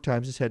the New York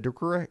Times has had to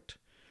correct.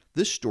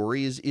 This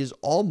story is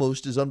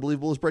almost as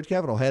unbelievable as Brett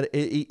Kavanaugh had.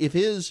 If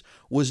his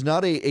was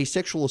not a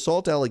sexual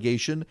assault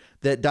allegation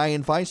that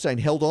Dianne Feinstein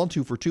held on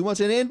to for 2 months.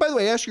 And by the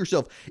way, ask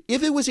yourself,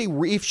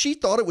 if she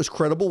thought it was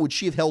credible, would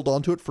she have held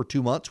on to it for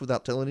 2 months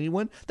without telling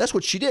anyone? That's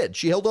what she did.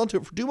 She held on to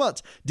it for 2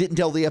 months. Didn't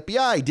tell the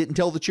FBI, didn't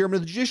tell the chairman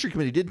of the Judiciary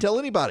Committee, didn't tell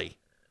anybody.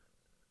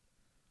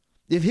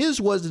 If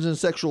his wasn't a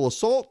sexual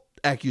assault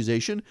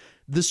accusation,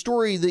 the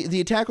story,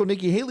 the attack on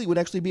Nikki Haley would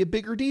actually be a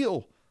bigger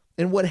deal.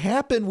 And what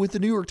happened with the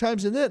New York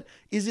Times and that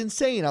is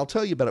insane. I'll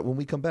tell you about it when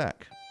we come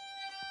back.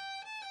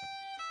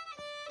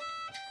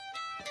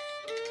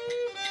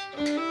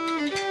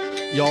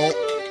 Y'all,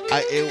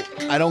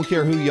 I don't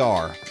care who you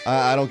are.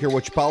 I don't care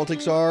what your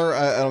politics are.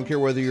 I don't care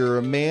whether you're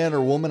a man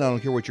or woman. I don't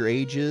care what your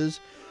age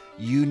is.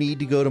 You need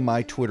to go to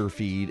my Twitter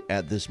feed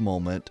at this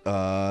moment,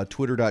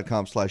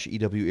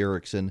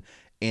 twitter.com/EWErickson,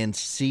 and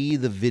see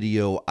the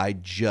video I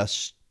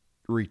just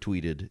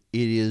retweeted.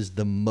 It is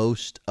the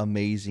most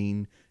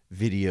amazing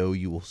video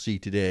you will see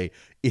today.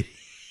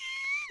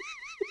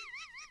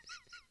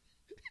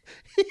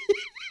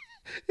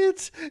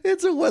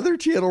 It's a Weather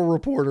Channel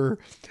reporter,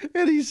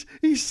 and he's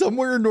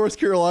somewhere in North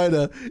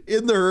Carolina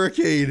in the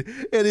hurricane,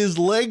 and his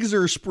legs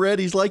are spread.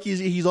 He's like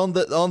he's on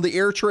the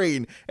air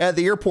train at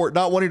the airport,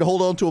 not wanting to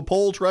hold on to a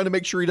pole, trying to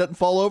make sure he doesn't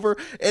fall over.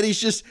 And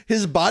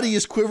his body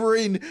is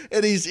quivering,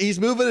 and he's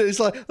moving. And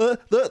he's like,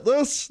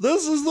 this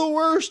is the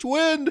worst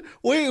wind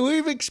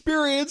we've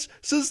experienced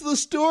since the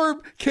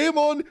storm came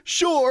on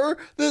shore.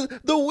 The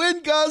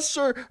wind gusts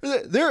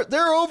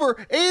they're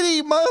over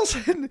 80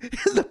 miles in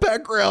the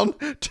background.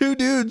 Two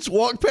dudes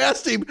walk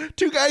past him.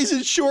 Two guys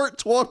in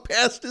shorts walk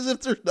past as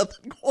if there's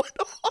nothing going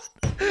on.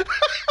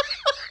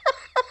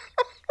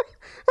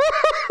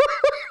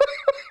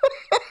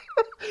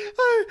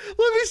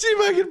 Let me see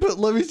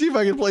if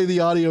I can play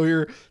the audio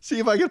here. See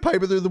if I can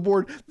pipe it through the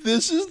board.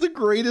 This is the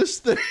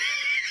greatest thing.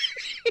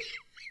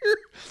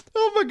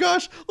 Oh my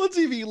gosh. Let's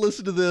see if you can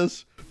listen to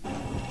this.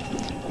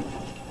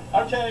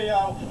 Okay,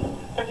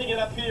 picking it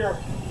up here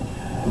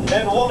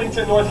in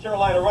Wilmington, North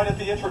Carolina, right at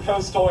the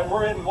Intracoastal, and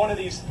we're in one of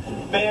these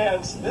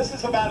vans. This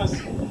is about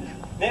as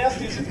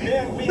nasty as it's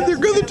been. There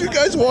go the two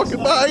guys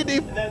walking behind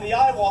him. And then the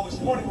eye wall this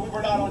morning, we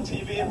were not on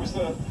TV. It was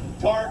a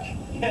dark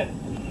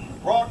and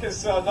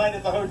raucous night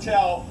at the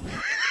hotel.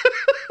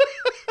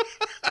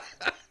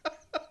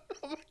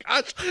 Oh my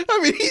gosh. I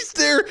mean, he's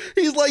there.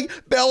 He's like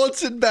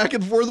balancing back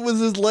and forth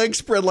with his legs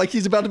spread like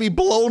he's about to be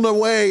blown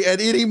away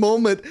at any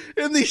moment.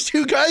 And these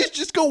two guys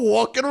just go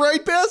walking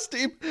right past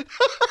him.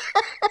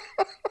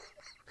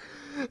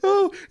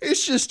 Oh,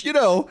 it's just,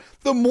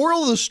 the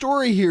moral of the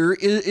story here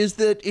is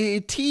that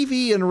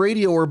TV and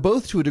radio are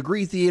both to a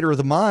degree theater of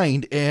the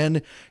mind.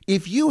 And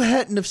if you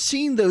hadn't have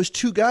seen those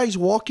two guys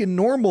walking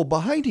normal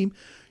behind him,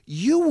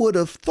 you would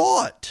have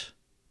thought,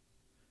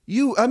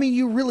 you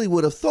really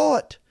would have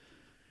thought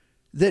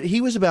that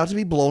he was about to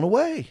be blown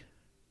away.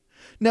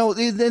 Now,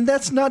 and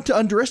that's not to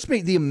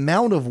underestimate the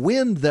amount of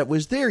wind that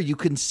was there. You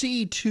can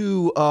see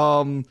two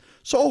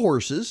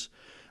sawhorses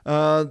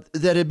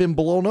that had been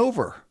blown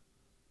over.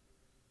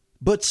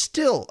 But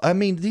still, I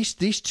mean,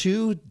 these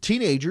two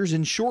teenagers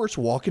in shorts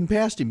walking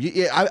past him.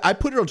 I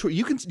put it on Twitter.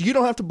 You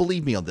don't have to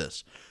believe me on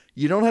this.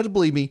 You don't have to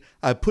believe me.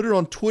 I put it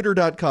on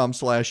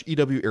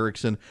twitter.com/EW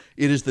Erickson.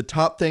 It is the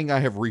top thing I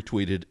have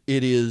retweeted.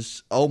 It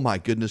is, oh my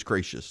goodness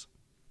gracious.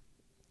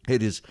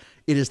 It is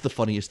the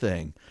funniest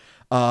thing.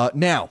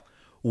 Now,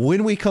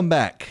 when we come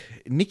back,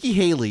 Nikki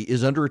Haley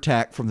is under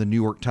attack from the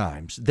New York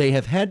Times. They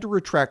have had to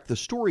retract the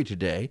story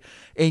today,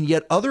 and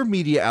yet other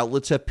media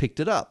outlets have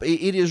picked it up.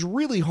 It is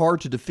really hard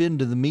to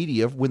defend the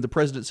media when the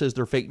president says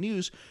they're fake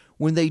news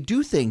when they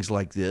do things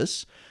like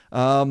this.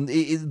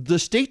 The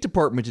State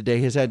Department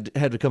today has had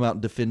to come out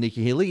and defend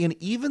Nikki Haley, and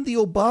even the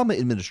Obama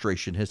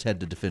administration has had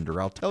to defend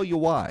her. I'll tell you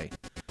why.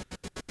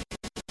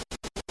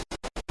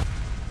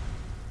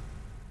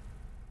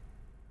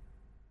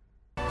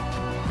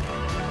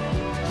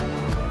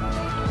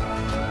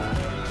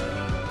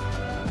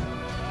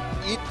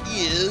 It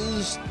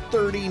is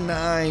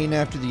 39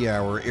 after the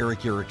hour.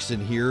 Eric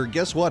Erickson here.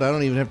 Guess what? I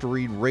don't even have to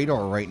read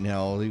radar right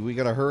now. We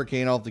got a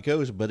hurricane off the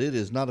coast, but it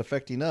is not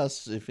affecting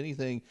us. If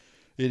anything,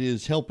 it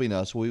is helping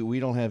us.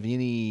 We don't have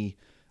any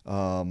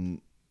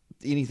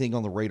anything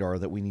on the radar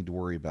that we need to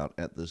worry about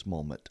at this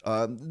moment.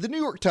 The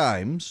New York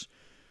Times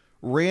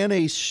ran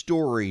a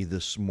story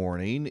this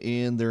morning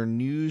in their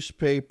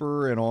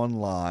newspaper and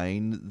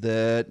online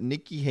that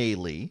Nikki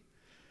Haley,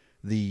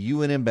 the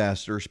UN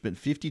ambassador, spent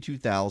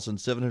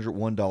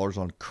 $52,701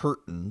 on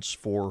curtains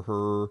for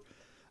her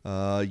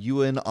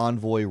UN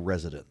envoy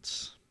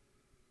residence.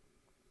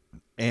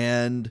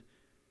 And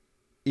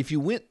if you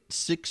went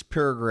 6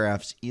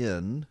 paragraphs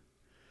in,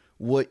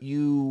 what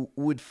you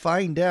would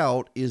find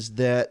out is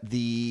that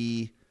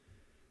the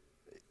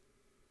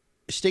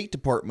State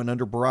Department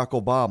under Barack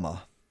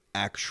Obama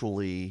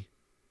actually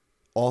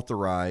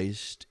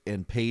authorized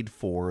and paid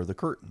for the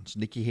curtains.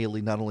 Nikki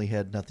Haley not only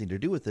had nothing to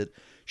do with it,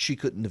 she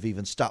couldn't have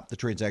even stopped the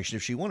transaction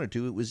if she wanted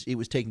to. It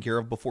was taken care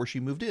of before she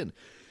moved in.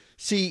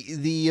 See,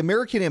 the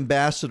American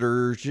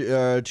ambassador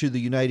to the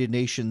United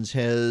Nations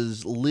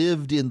has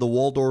lived in the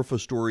Waldorf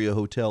Astoria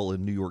Hotel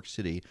in New York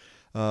City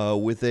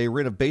with a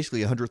rent of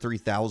basically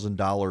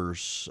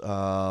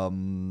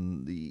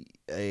 $130,000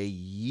 a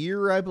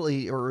year, I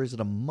believe, or is it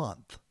a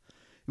month?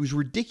 It was a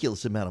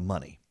ridiculous amount of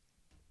money.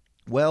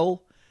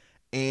 Well,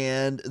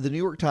 and the New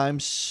York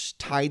Times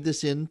tied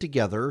this in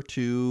together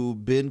to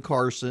Ben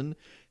Carson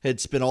had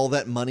spent all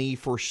that money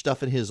for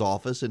stuff in his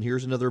office, and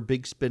here's another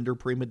big spender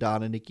prima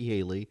donna, Nikki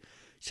Haley,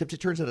 except it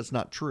turns out it's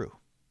not true.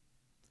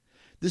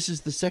 This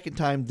is the second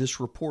time this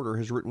reporter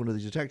has written one of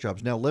these attack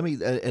jobs. Now,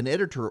 an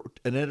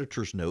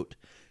editor's note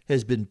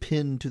has been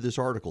pinned to this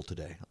article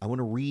today. I want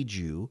to read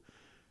you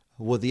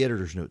what the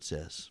editor's note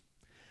says.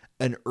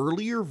 An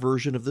earlier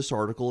version of this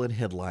article and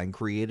headline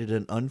created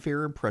an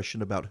unfair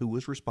impression about who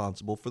was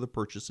responsible for the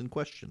purchase in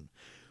question.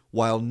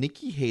 While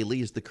Nikki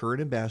Haley is the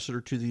current ambassador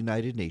to the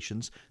United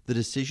Nations, the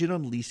decision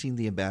on leasing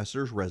the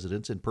ambassador's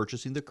residence and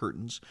purchasing the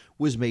curtains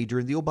was made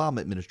during the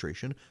Obama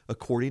administration,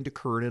 according to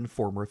current and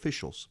former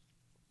officials.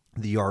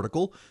 The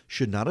article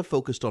should not have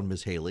focused on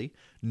Ms. Haley,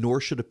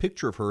 nor should a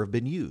picture of her have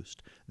been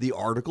used. The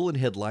article and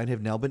headline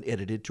have now been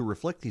edited to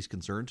reflect these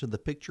concerns, and the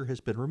picture has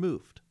been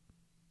removed.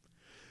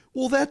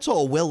 Well, that's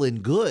all well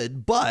and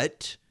good,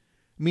 but,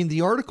 I mean,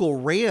 the article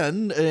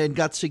ran and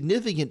got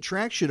significant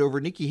traction over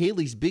Nikki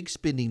Haley's big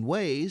spending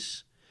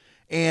ways.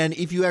 And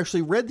if you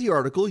actually read the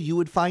article, you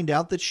would find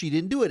out that she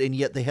didn't do it. And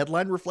yet the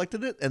headline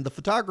reflected it, and the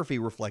photography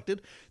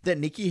reflected that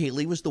Nikki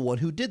Haley was the one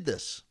who did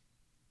this.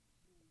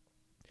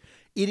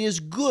 It is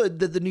good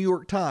that the New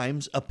York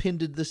Times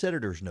appended this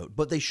editor's note,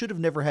 but they should have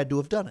never had to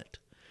have done it.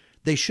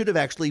 They should have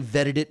actually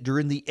vetted it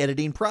during the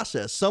editing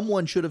process.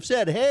 Someone should have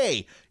said,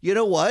 hey, you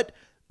know what?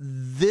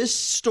 This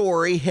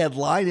story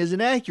headline is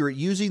inaccurate.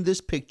 Using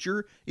this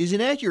picture is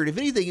inaccurate. If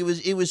anything,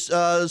 it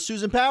was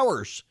Susan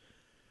Powers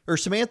or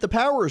Samantha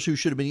Powers who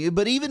should have been.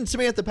 But even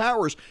Samantha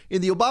Powers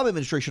in the Obama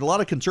administration, a lot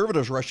of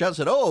conservatives rushed out and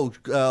said,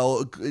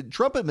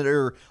 Trump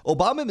or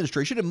Obama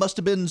administration, it must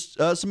have been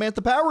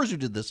Samantha Powers who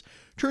did this.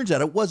 Turns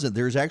out it wasn't.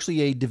 There's actually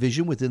a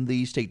division within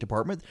the State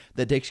Department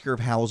that takes care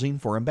of housing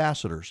for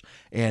ambassadors.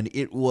 And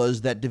it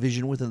was that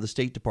division within the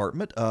State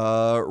Department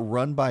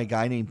run by a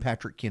guy named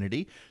Patrick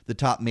Kennedy, the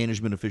top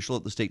management official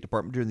at the State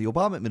Department during the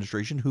Obama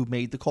administration, who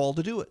made the call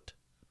to do it.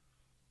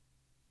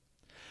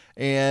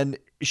 And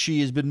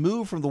she has been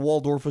moved from the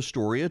Waldorf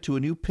Astoria to a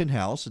new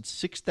penthouse. It's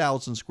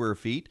 6,000 square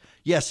feet.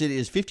 Yes, it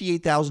is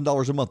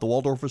 $58,000 a month. The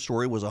Waldorf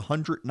Astoria was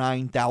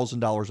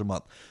 $109,000 a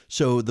month.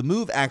 So the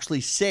move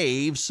actually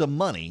saves some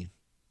money.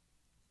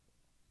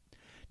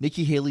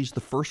 Nikki Haley's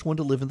the first one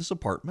to live in this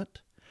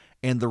apartment.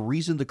 And the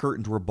reason the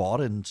curtains were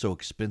bought and so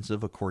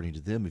expensive, according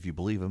to them, if you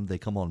believe them, they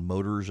come on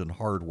motors and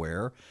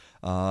hardware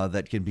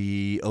that can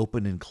be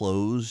opened and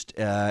closed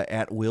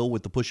at will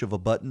with the push of a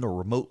button or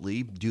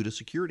remotely due to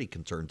security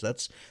concerns.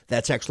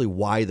 That's actually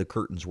why the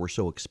curtains were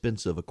so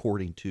expensive,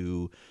 according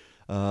to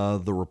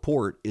the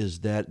report, is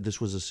that this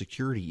was a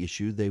security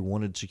issue. They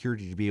wanted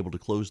security to be able to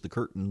close the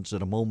curtains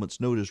at a moment's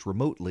notice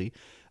remotely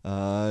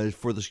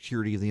for the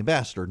security of the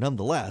ambassador.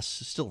 Nonetheless,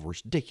 still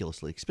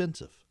ridiculously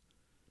expensive.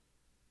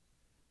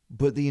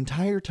 But the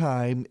entire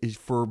time, is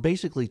for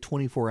basically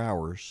 24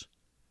 hours,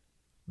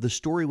 the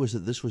story was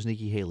that this was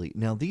Nikki Haley.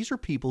 Now, these are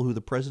people who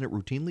the president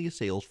routinely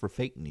assails for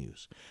fake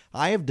news.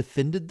 I have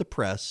defended the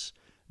press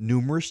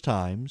numerous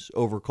times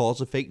over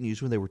calls of fake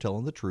news when they were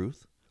telling the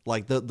truth,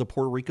 like the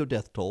Puerto Rico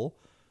death toll.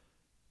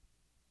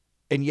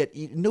 And yet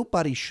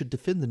nobody should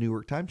defend the New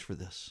York Times for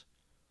this.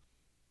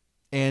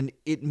 And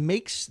it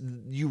makes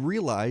you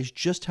realize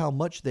just how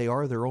much they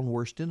are their own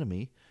worst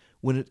enemy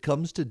when it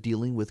comes to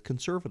dealing with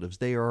conservatives.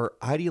 They are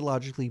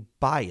ideologically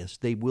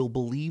biased. They will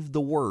believe the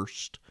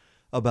worst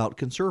about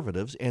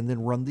conservatives and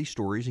then run these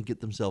stories and get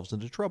themselves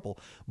into trouble.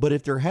 But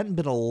if there hadn't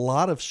been a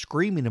lot of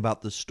screaming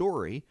about the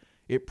story,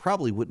 it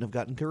probably wouldn't have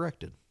gotten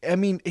corrected. I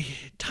mean,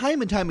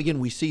 time and time again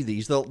we see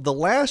these. The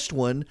last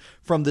one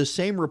from this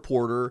same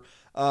reporter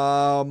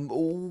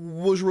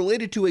was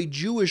related to a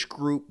Jewish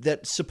group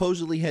that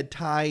supposedly had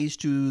ties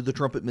to the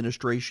Trump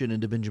administration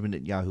and to Benjamin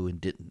Netanyahu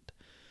and didn't.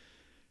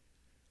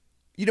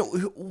 You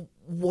know,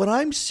 what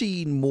I'm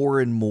seeing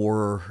more and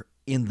more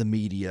in the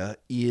media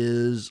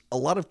is a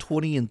lot of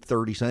 20 and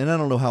 30, and I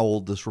don't know how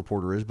old this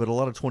reporter is, but a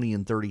lot of 20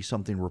 and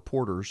 30-something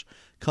reporters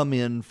come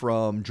in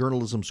from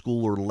journalism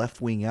school or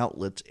left-wing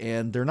outlets,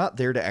 and they're not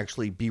there to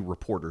actually be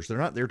reporters. They're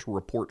not there to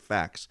report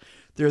facts.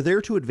 They're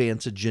there to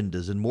advance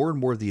agendas, and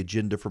more of the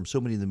agenda from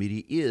so many in the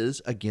media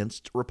is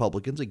against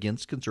Republicans,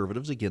 against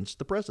conservatives, against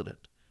the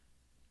president.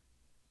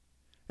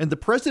 And the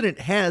president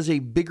has a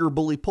bigger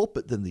bully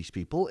pulpit than these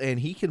people, and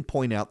he can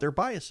point out their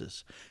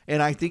biases.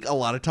 And I think a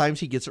lot of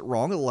times he gets it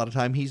wrong, a lot of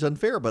times he's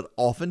unfair, but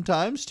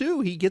oftentimes,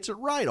 too, he gets it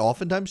right.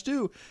 Oftentimes,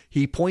 too,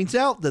 he points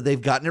out that they've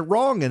gotten it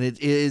wrong, and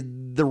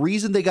the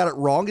reason they got it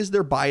wrong is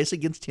their bias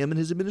against him and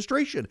his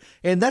administration.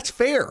 And that's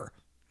fair.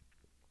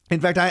 In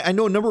fact, I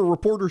know a number of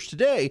reporters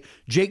today,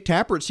 Jake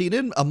Tapper at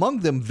CNN, among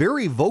them,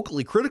 very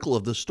vocally critical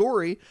of the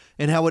story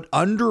and how it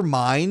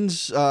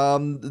undermines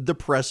the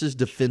press's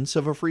defense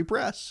of a free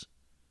press.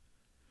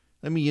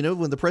 I mean, you know,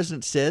 when the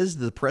president says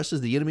the press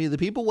is the enemy of the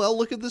people, well,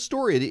 look at the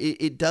story.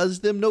 It does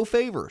them no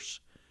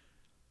favors.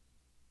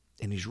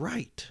 And he's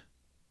right.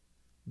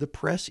 The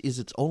press is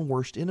its own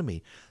worst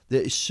enemy.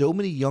 So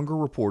many younger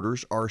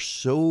reporters are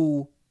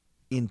so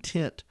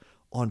intent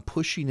on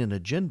pushing an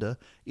agenda,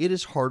 it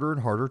is harder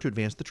and harder to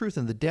advance the truth.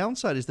 And the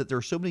downside is that there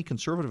are so many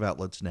conservative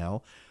outlets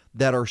now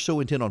that are so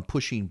intent on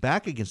pushing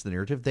back against the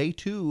narrative, they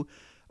too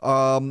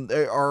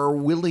are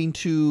willing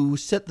to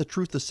set the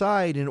truth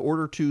aside in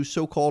order to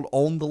so-called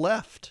own the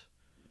left.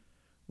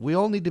 We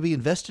all need to be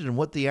invested in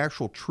what the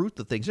actual truth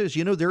of things is.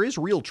 You know, there is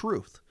real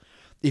truth.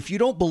 If you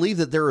don't believe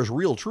that there is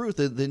real truth,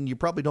 then you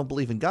probably don't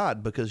believe in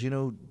God because, you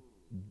know,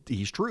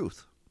 he's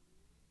truth.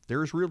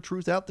 There is real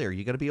truth out there.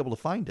 You got to be able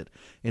to find it.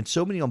 And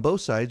so many on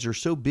both sides are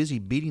so busy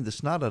beating the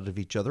snot out of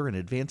each other and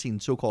advancing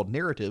so-called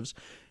narratives,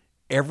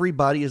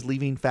 everybody is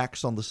leaving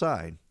facts on the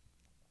side.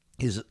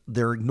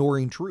 They're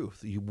ignoring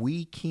truth.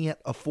 We can't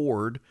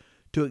afford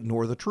to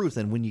ignore the truth.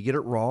 And when you get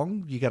it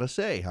wrong, you got to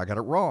say, I got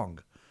it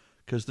wrong,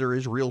 because there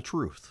is real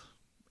truth.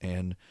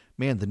 And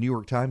man, the New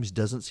York Times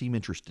doesn't seem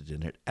interested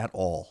in it at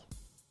all.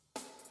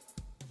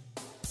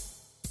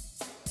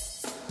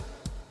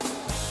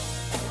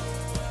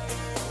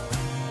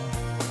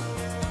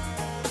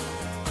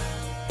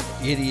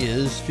 It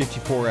is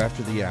 54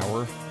 after the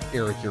hour.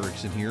 Eric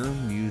Erickson here,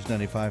 News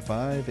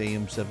 95.5,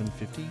 AM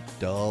 750,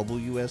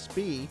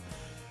 WSB.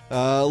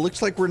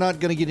 Looks like we're not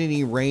going to get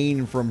any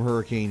rain from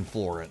Hurricane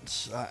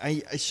Florence.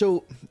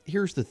 So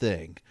here's the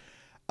thing.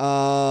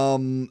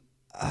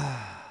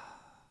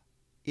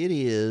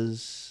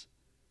 It's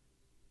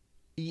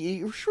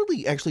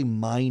really actually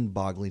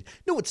mind-boggling.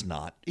 No, it's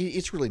not.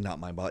 It's really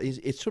not mind-boggling.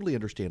 It's totally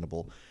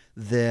understandable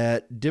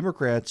that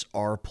Democrats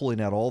are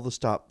pulling out all the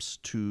stops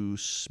to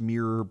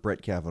smear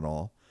Brett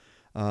Kavanaugh.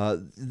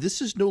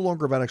 This is no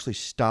longer about actually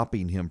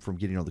stopping him from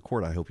getting on the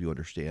court, I hope you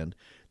understand.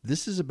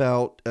 This is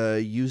about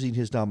using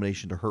his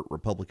nomination to hurt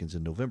Republicans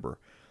in November.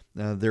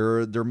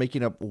 They're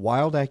making up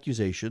wild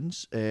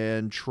accusations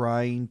and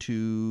trying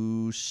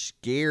to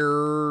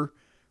scare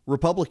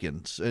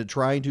Republicans,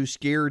 trying to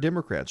scare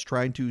Democrats,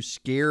 trying to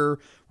scare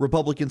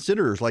Republican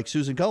senators like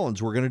Susan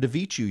Collins. We're going to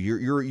defeat you.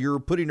 You're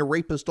putting a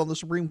rapist on the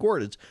Supreme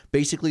Court. It's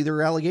basically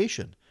their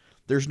allegation.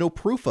 There's no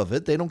proof of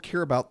it. They don't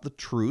care about the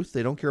truth.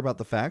 They don't care about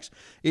the facts.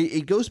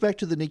 It goes back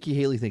to the Nikki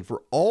Haley thing.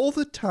 For all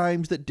the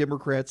times that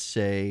Democrats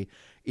say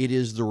it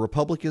is the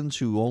Republicans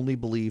who only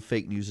believe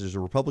fake news, there's the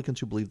Republicans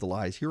who believe the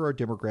lies. Here are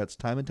Democrats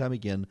time and time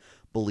again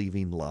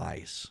believing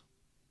lies.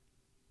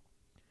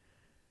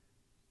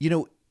 You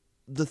know,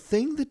 the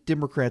thing that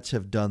Democrats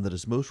have done that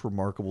is most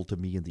remarkable to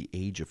me in the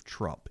age of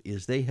Trump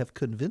is they have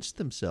convinced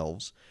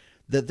themselves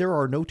that there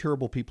are no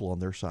terrible people on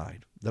their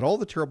side, that all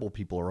the terrible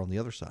people are on the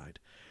other side.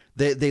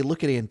 They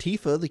look at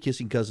Antifa, the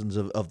kissing cousins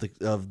of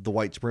the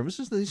white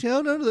supremacists, and they say,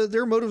 oh, no,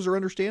 their motives are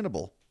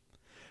understandable.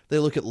 They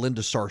look at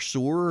Linda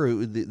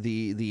Sarsour,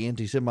 the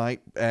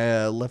anti-Semite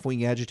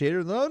left-wing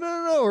agitator.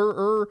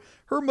 No.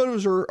 Her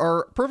motives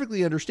are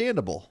perfectly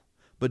understandable.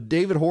 But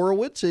David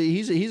Horowitz,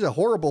 he's a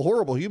horrible,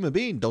 horrible human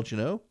being, don't you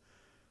know?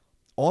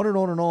 On and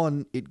on and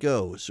on it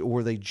goes,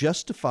 where they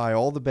justify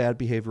all the bad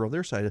behavior on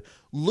their side.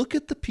 Look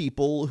at the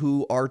people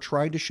who are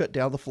trying to shut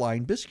down the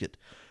Flying Biscuit.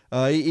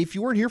 If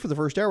you weren't here for the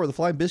first hour, the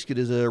Flying Biscuit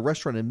is a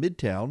restaurant in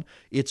Midtown.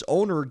 Its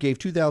owner gave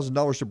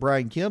 $2,000 to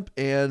Brian Kemp,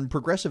 and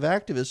progressive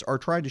activists are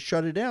trying to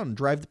shut it down and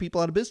drive the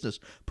people out of business,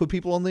 put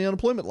people on the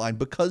unemployment line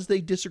because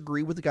they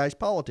disagree with the guy's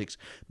politics,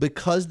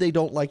 because they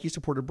don't like he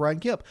supported Brian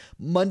Kemp.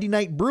 Monday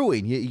Night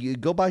Brewing, you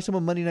go buy some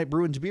of Monday Night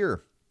Brewing's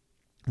beer.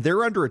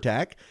 They're under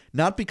attack,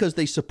 not because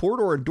they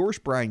support or endorse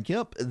Brian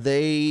Kemp.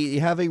 They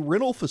have a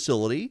rental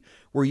facility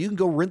where you can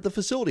go rent the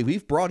facility.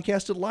 We've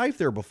broadcasted live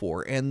there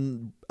before.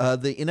 And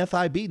the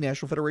NFIB,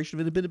 National Federation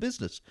of Independent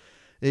Business,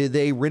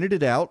 they rented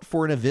it out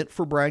for an event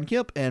for Brian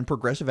Kemp, and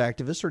progressive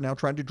activists are now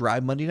trying to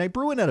drive Monday Night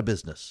Brewing out of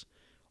business.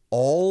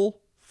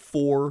 All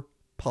for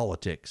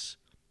politics.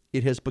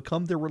 It has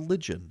become their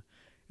religion,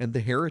 and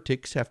the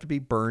heretics have to be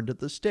burned at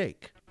the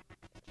stake.